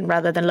Wellington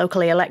rather than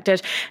locally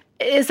elected.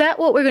 Is that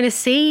what we're going to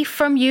see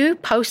from you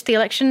post the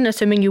election,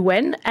 assuming you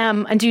win?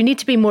 And do you need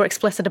to be more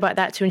explicit about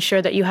that to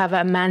ensure that you have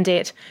a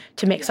mandate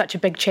to make such a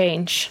big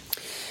change?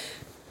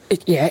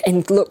 Yeah,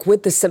 and look,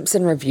 with the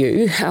Simpson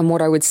review, what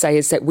I would say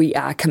is that we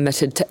are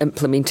committed to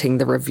implementing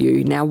the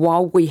review. Now,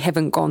 while we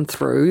haven't gone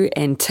through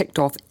and ticked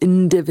off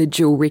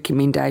individual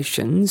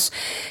recommendations,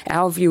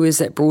 our view is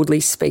that, broadly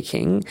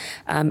speaking,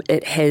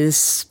 it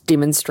has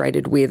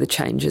demonstrated where the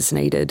change is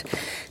needed.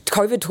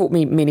 COVID taught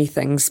me many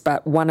things,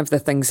 but one of the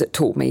things it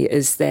taught me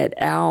is that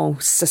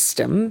our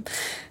system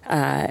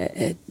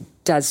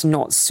does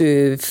not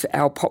serve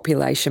our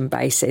population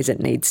base as it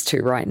needs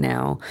to right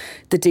now.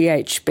 The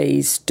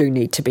DHBs do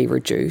need to be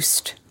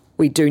reduced.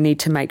 We do need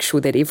to make sure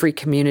that every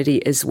community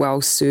is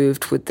well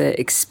served with the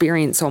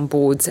experience on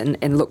boards.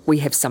 And look, we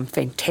have some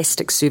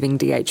fantastic serving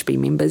DHB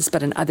members,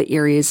 but in other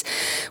areas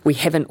we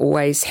haven't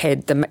always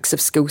had the mix of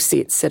skill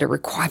sets that are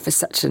required for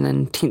such an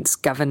intense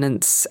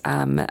governance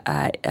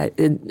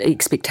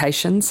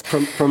expectations.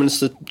 Prime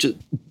Minister,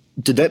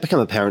 did that become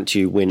apparent to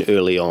you when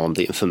early on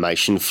the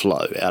information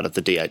flow out of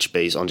the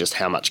DHBs on just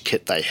how much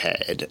kit they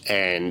had?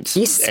 And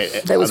yes,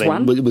 that was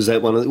one. Was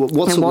that one?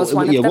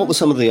 What were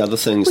some of the other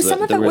things that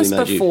some of it really was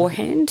made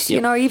beforehand.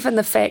 Yep. Even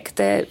the fact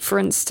that, for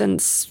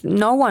instance,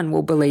 no one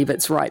will believe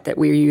it's right that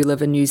where you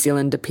live in New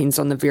Zealand depends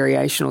on the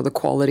variation or the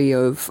quality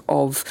of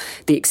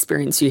the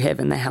experience you have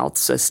in the health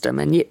system,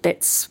 and yet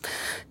that's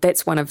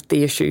one of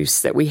the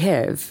issues that we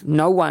have.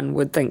 No one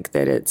would think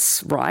that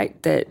it's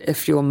right that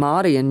if you're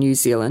Māori in New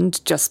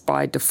Zealand, just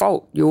by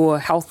default, your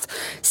health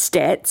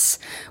stats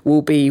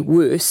will be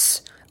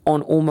worse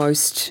on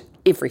almost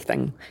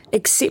everything,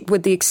 except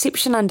with the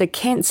exception under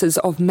cancers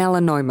of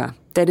melanoma.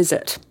 That is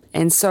it.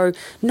 And so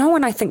no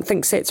one, I think,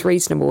 thinks that's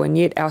reasonable, and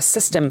yet our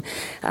system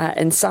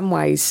in some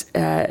ways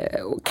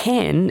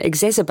can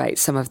exacerbate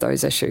some of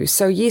those issues.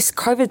 So yes,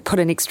 COVID put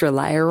an extra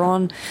layer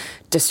on.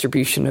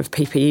 Distribution of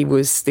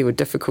PPE there were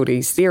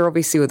difficulties there,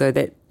 obviously, although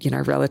that,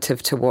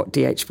 relative to what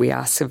DHB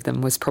asked of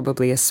them was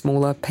probably a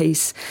smaller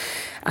piece.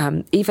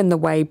 Even the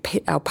way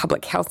our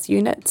public health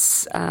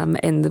units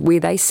and where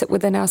they sit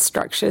within our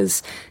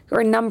structures, there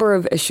are a number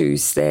of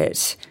issues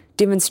that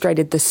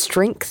demonstrated the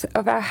strength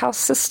of our health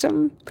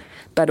system,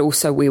 but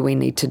also where we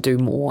need to do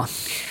more.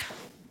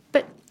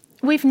 But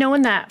we've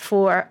known that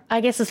for,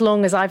 I guess, as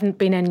long as I've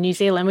been in New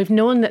Zealand. We've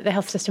known that the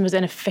health system was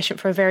inefficient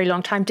for a very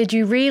long time. Did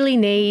you really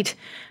need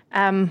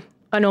an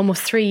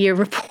almost 3-year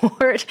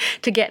report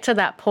to get to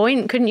that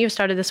point? Couldn't you have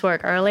started this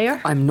work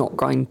earlier? I'm not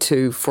going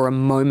to, for a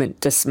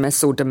moment,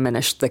 dismiss or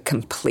diminish the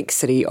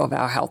complexity of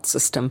our health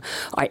system.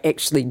 I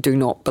actually do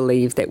not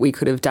believe that we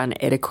could have done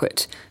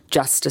adequate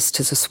justice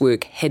to this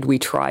work had we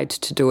tried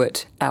to do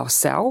it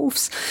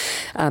ourselves,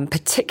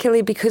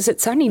 particularly because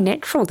it's only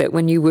natural that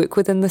when you work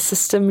within the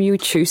system, you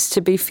choose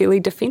to be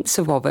fairly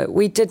defensive of it.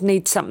 We did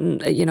need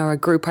something, a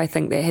group, I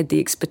think, that had the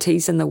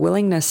expertise and the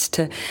willingness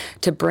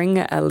to bring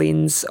a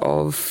lens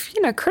of,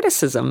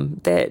 criticism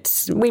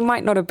that we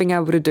might not have been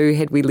able to do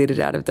had we let it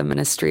out of the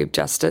Ministry of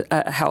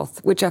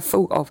Health, which are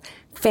full of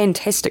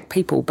fantastic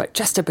people, but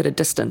just a bit of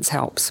distance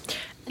helps.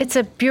 It's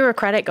a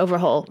bureaucratic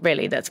overhaul,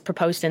 really, that's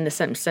proposed in the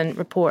Simpson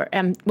report.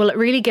 Will it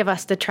really give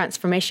us the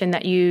transformation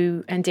that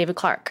you and David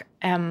Clark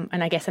and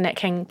I guess Annette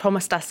King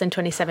promised us in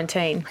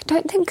 2017? I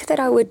don't think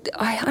that I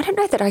don't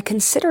know that I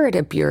consider it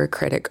a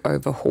bureaucratic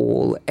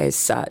overhaul as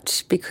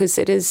such, because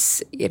it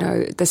is,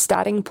 the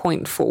starting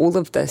point for all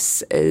of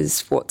this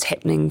is what's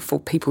happening for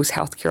people's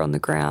healthcare on the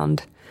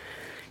ground.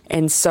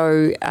 And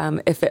so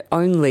if it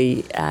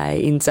only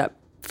ends up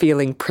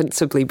feeling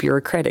principally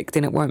bureaucratic,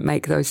 then it won't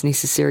make those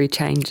necessary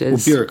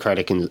changes. Well,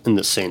 bureaucratic in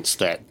the sense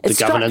that the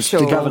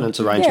governance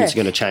arrangements are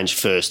going to change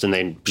first, and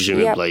then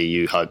presumably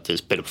you hope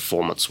there's better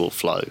performance will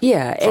flow.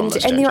 Yeah, and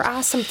there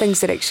are some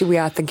things that actually we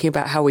are thinking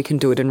about how we can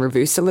do it in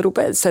reverse a little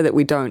bit, so that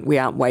we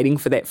aren't waiting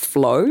for that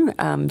flow.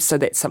 So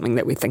that's something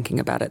that we're thinking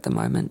about at the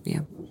moment.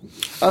 Yeah.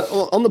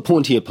 On the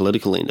pointier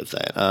political end of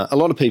that, a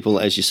lot of people,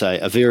 as you say,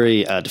 are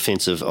very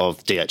defensive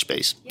of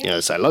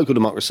DHBs. Say local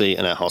democracy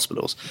in our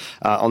hospitals.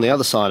 On the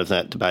other side of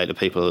that debate are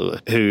people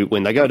who,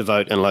 when they go to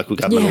vote in local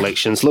government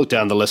elections, look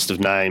down the list of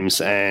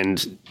names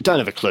and don't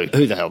have a clue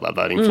who the hell they're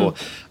voting for.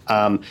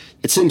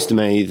 It seems to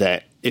me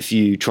that if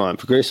you try and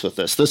progress with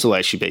this will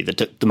actually be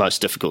the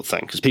most difficult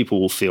thing, because people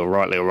will feel,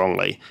 rightly or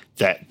wrongly,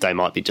 that they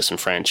might be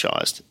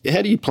disenfranchised.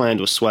 How do you plan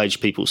to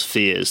assuage people's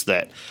fears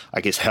that, I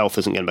guess, health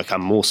isn't going to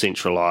become more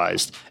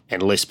centralised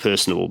and less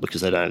personable because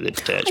they don't have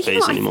their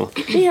DHBs anymore?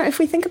 If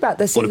we think about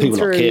this... Or do people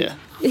not care?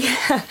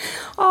 Yeah.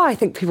 I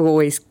think people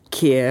always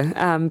care.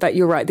 But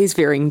you're right, there's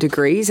varying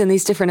degrees and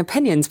there's different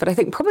opinions. But I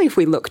think probably if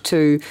we look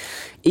to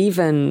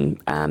even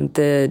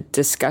the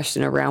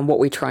discussion around what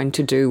we're trying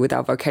to do with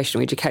our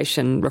vocational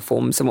education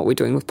reforms and what we're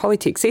doing with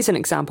Polytechs, there's an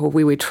example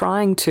where we're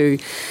trying to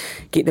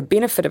get the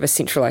benefit of a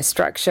centralised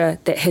structure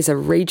that has a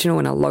regional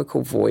and a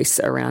local voice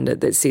around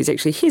it that says,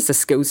 actually, here's the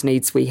skills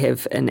needs we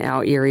have in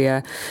our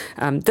area.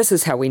 This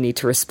is how we need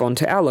to respond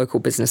to our local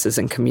businesses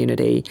and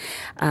community.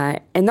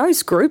 And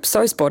those groups,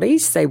 those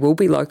bodies, they will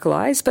be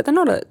localised, but they're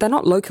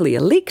not locally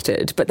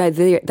elected, but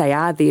they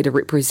are there to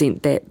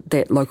represent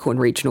that local and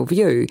regional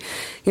view.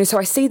 So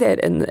I see that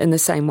in the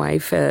same way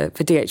for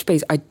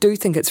DHBs. I do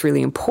think it's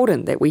really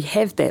important that we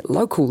have that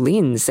local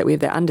lens, that we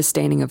have that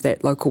understanding of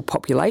that local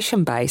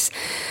population base,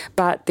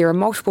 but there are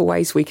multiple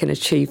ways we can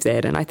achieve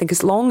that. And I think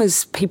as long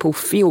as people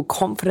feel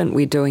confident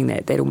we're doing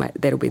that,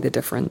 that'll be the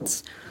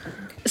difference.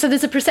 So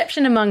there's a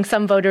perception among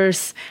some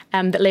voters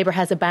that Labour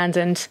has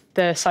abandoned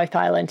the South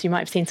Island. You might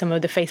have seen some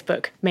of the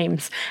Facebook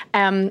memes,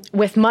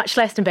 with much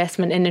less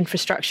investment in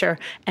infrastructure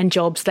and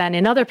jobs than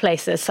in other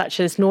places, such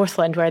as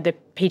Northland, where the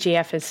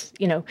PGF has,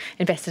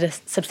 invested a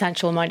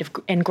substantial amount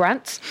in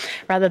grants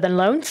rather than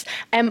loans,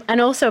 and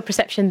also a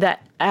perception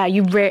that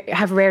you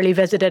have rarely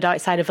visited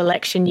outside of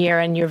election year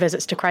and your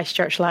visits to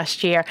Christchurch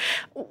last year.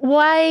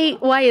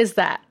 Why is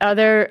that? Are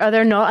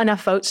there not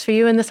enough votes for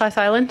you in the South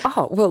Island?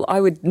 Oh, well,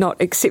 I would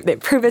not accept that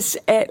premise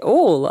at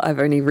all. I've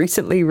only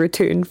recently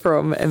returned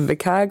from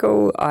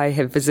Invercargill. I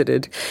have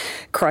visited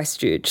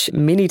Christchurch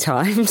many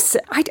times.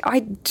 I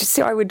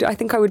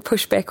think I would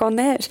push back on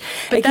that.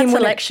 But again, that's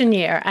election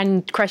year,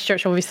 and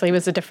Christchurch obviously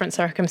was a different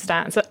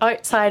circumstance.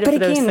 Outside of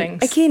those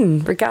things,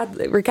 again,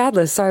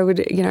 regardless, I would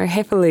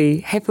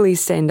happily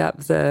stand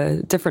up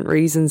the different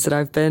reasons that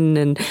I've been,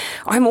 and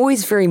I'm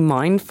always very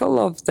mindful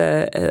of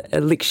the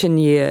election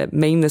year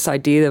meme. This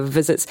idea of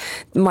visits.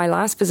 My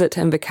last visit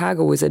to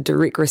Invercargill was a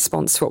direct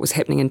response to what was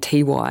happening in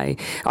Tiwai.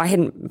 I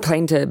hadn't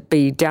planned to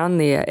be down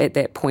there at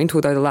that point,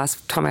 although the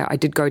last time I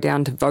did go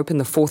down to open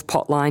the fourth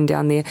pot line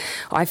down there,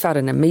 I felt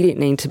an immediate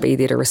need to be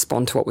there to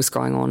respond to what was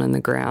going on in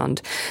the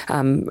ground.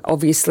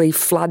 Obviously,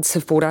 floods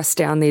have brought us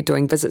down there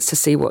doing visits to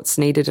see what's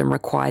needed and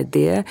required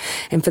there.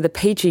 And for the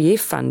PGF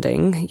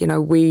funding,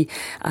 we,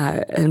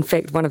 in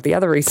fact, one of the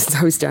other reasons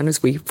I was down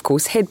is we, of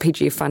course, had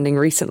PGF funding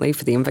recently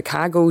for the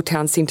Invercargill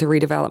Town Centre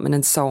redevelopment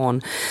and so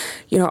on.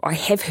 I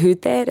have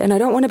heard that, and I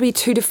don't want to be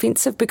too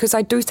defensive, because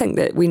I do think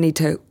that we need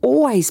to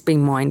always be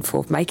mindful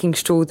of making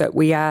sure that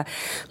we are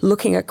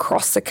looking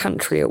across the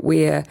country at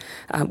where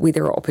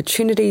there are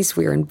opportunities,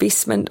 where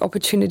investment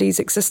opportunities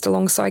exist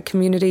alongside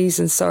communities.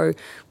 And so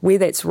where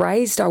that's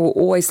raised, I will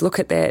always look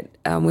at that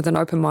with an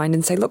open mind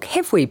and say, look,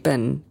 have we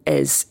been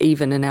as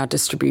even in our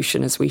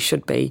distribution as we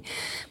should be?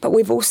 But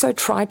we've also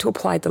tried to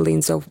apply the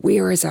lens of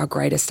where is our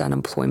greatest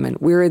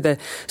unemployment? Where are the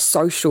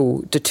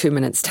social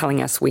determinants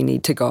telling us we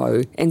need to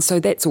go? And so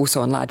that's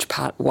also in large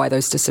part why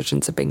those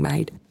decisions are being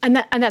made. And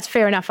that's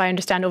fair enough. I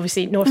understand,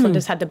 obviously, Northland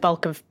has had the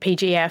bulk of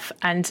PGF,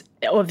 and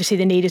obviously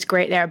the need is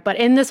great there. But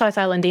in the South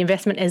Island, the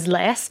investment is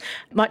less.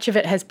 Much of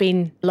it has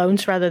been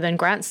loans rather than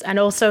grants. And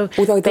also...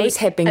 Although those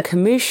have been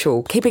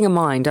commercial, keeping in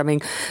mind,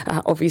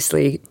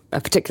 obviously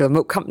a particular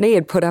milk company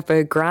had put up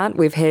a grant.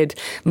 We've had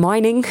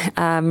mining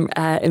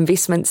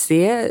investments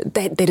there.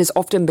 That has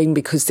often been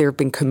because there have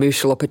been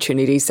commercial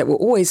opportunities that were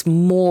always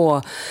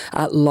more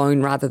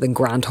loan rather than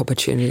grant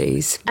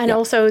opportunities. And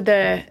also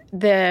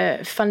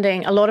the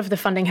funding, a lot of the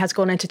funding has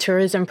gone into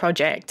tourism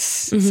projects,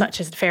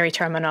 such as the ferry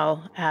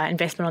terminal,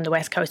 investment on the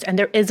West Coast. And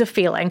there is a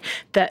feeling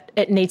that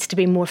it needs to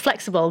be more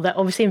flexible, that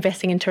obviously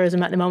investing in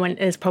tourism at the moment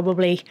is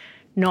probably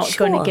not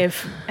going to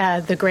give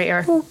the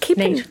greater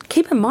need.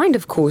 Keep in mind,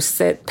 of course,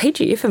 that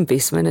PGF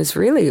investment is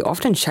really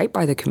often shaped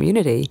by the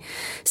community.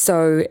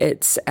 So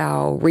it's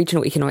our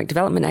regional economic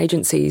development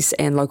agencies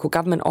and local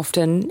government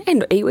often,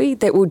 and iwi,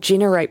 that will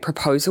generate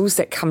proposals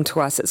that come to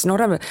us. It's not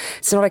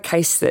a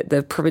case that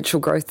the provincial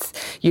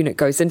growth unit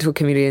goes into a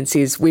community and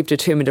says, we've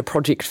determined a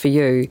project for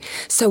you.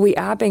 So we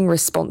are being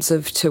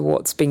responsive to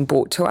what's being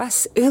brought to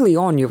us. Early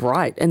on, you're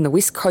right, in the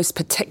West Coast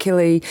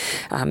particularly,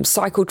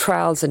 cycle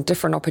trails and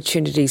different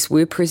opportunities were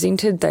were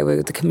presented.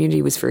 The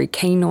community was very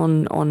keen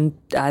on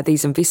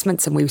these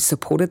investments, and we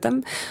supported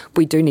them.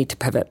 We do need to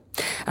pivot.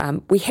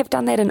 We have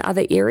done that in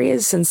other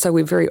areas, and so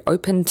we're very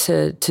open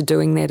to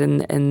doing that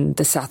in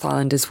the South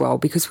Island as well,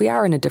 because we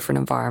are in a different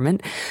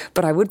environment.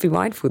 But I would be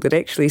mindful that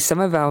actually some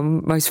of our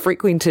most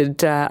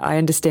frequented, I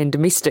understand,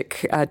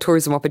 domestic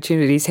tourism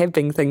opportunities have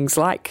been things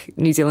like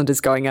New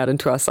Zealanders going out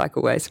into our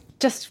cycleways.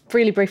 Just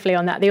really briefly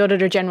on that, the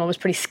Auditor General was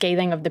pretty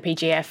scathing of the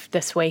PGF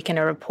this week in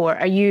a report.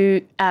 Are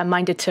you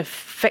minded to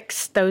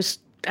fix those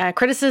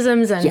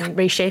criticisms and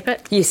reshape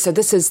it? Yes, so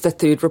this is the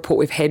third report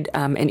we've had,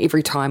 and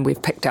every time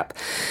we've picked up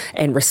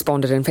and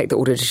responded. In fact, the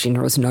Auditor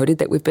General has noted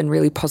that we've been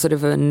really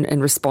positive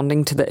in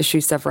responding to the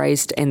issues they've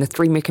raised, and the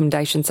 3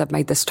 recommendations they've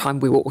made this time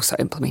we will also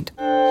implement.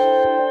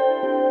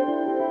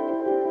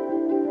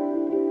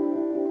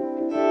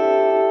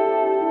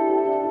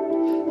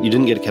 You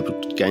didn't get a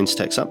capital gains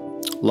tax up.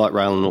 Light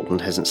rail in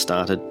Auckland hasn't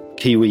started.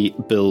 Kiwi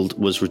Build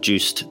was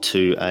reduced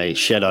to a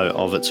shadow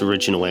of its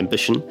original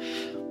ambition.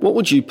 What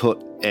would you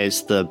put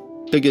as the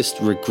biggest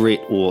regret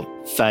or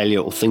failure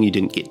or thing you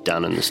didn't get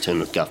done in this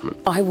term of government?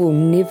 I will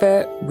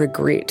never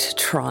regret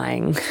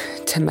trying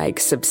to make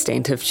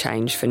substantive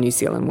change for New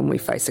Zealand when we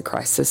face a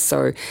crisis.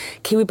 So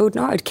Kiwi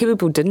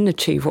Build didn't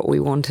achieve what we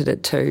wanted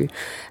it to.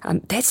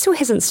 That still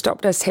hasn't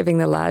stopped us having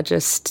the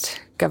largest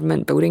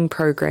government building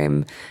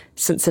program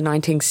since the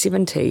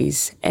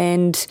 1970s.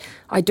 And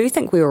I do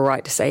think we were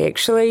right to say,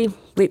 actually,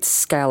 let's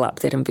scale up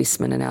that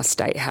investment in our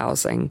state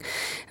housing.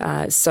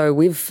 So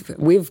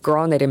we've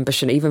grown that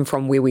ambition even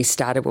from where we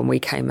started when we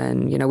came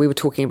in. You know, we were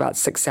talking about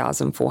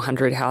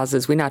 6,400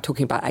 houses. We're now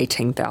talking about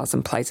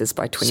 18,000 places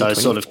by 2020.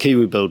 So sort of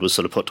Kiwi Build was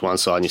sort of put to one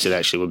side and you said,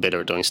 actually, we're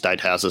better at doing state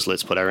houses.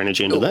 Let's put our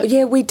energy into that.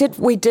 Yeah, we did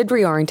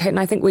reorientate, and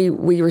I think we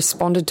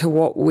responded to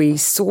what we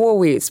saw.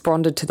 We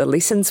responded to the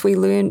lessons we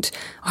learnt.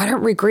 I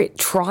don't regret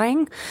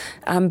trying,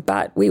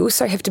 but we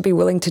also have to be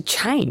willing to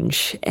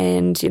change.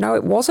 And, you know,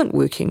 it wasn't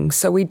working,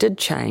 so we did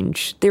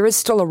change. There is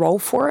still a role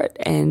for it,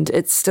 and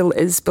it still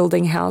is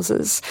building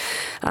houses,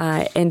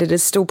 and it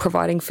is still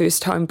providing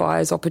first home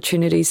buyers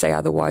opportunities they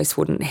otherwise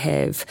wouldn't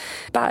have.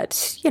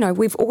 But, you know,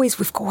 we've always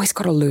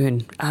got to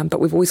learn, but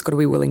we've always got to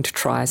be willing to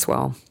try as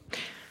well.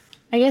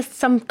 I guess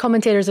some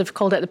commentators have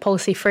called it the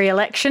policy-free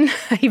election,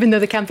 even though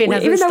the campaign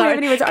hasn't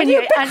started. We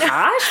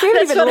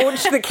haven't even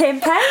launched the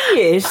campaign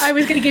yet. I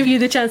was going to give you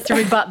the chance to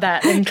rebut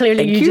that, and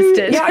clearly you just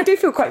did. Yeah, I do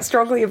feel quite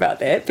strongly about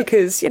that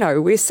because, you know,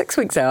 we're 6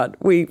 weeks out.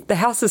 The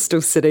House is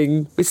still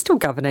sitting, we're still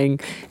governing,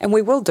 and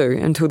we will do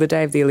until the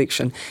day of the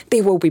election.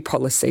 There will be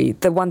policy.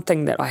 The one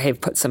thing that I have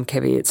put some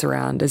caveats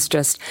around is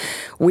just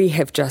we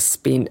have just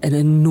spent an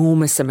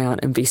enormous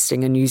amount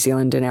investing in New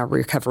Zealand in our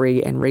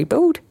recovery and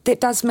rebuild.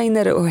 That does mean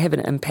that it will have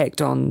an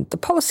impact on the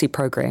policy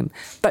program,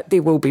 but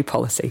there will be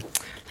policy.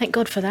 Thank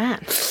God for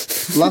that.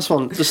 Last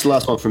one, just the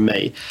last one from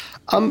me.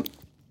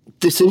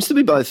 There seems to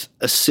be both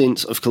a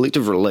sense of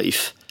collective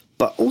relief,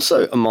 but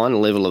also a minor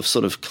level of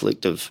sort of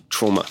collective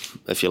trauma,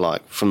 if you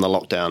like, from the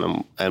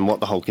lockdown and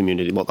what the whole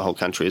community, what the whole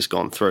country has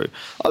gone through.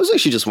 I was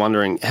actually just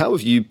wondering, how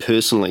have you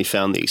personally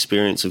found the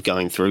experience of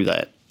going through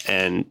that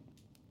and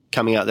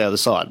coming out the other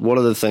side? What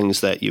are the things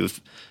that you've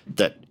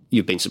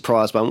been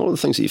surprised by, and what are the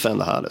things that you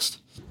found the hardest?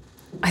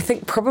 I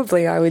think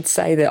probably I would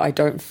say that I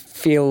don't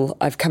feel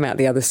I've come out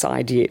the other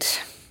side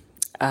yet,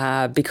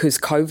 because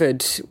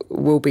COVID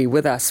will be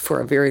with us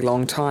for a very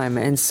long time.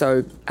 And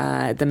so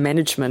the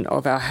management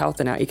of our health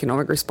and our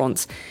economic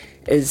response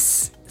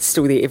is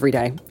still there every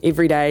day.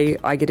 Every day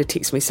I get a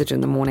text message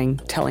in the morning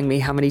telling me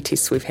how many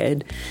tests we've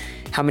had,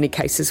 how many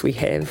cases we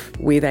have,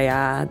 where they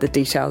are, the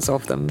details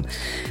of them.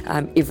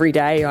 Every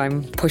day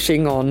I'm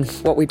pushing on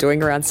what we're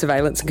doing around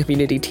surveillance and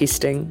community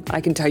testing. I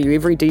can tell you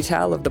every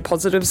detail of the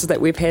positives that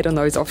we've had on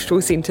those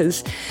offshore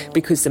centres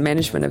because the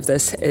management of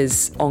this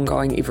is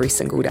ongoing every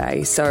single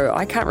day. So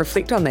I can't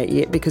reflect on that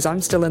yet because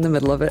I'm still in the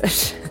middle of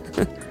it.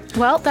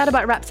 Well, that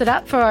about wraps it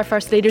up for our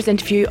first Leaders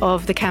interview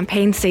of the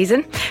campaign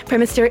season. Prime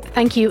Minister,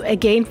 thank you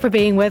again for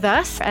being with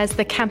us as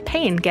the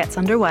campaign gets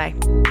underway.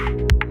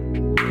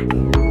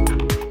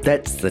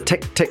 That's the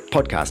Tick Tick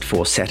podcast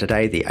for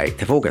Saturday, the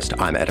 8th of August.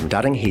 I'm Adam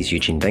Dudding, he's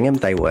Eugene Bingham.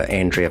 They were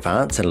Andrea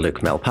Vance and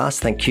Luke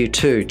Malpass. Thank you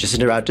to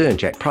Jacinda Ardern,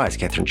 Jack Price,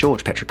 Catherine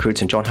George, Patrick Croods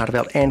and John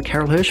Harteveld and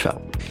Carol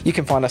Hirschfeld. You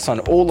can find us on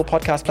all the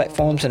podcast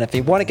platforms, and if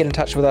you want to get in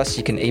touch with us,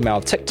 you can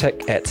email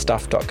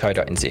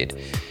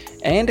ticktick@stuff.co.nz.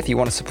 And if you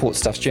want to support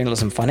Stuff's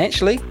journalism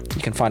financially,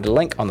 you can find a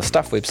link on the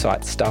Stuff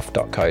website,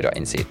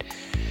 stuff.co.nz.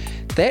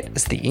 That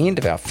is the end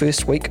of our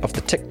first week of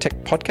the Tick Tick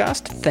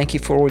podcast. Thank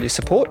you for all your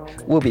support.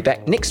 We'll be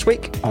back next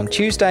week on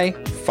Tuesday,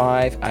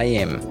 5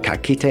 a.m. Ka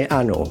kite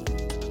anō.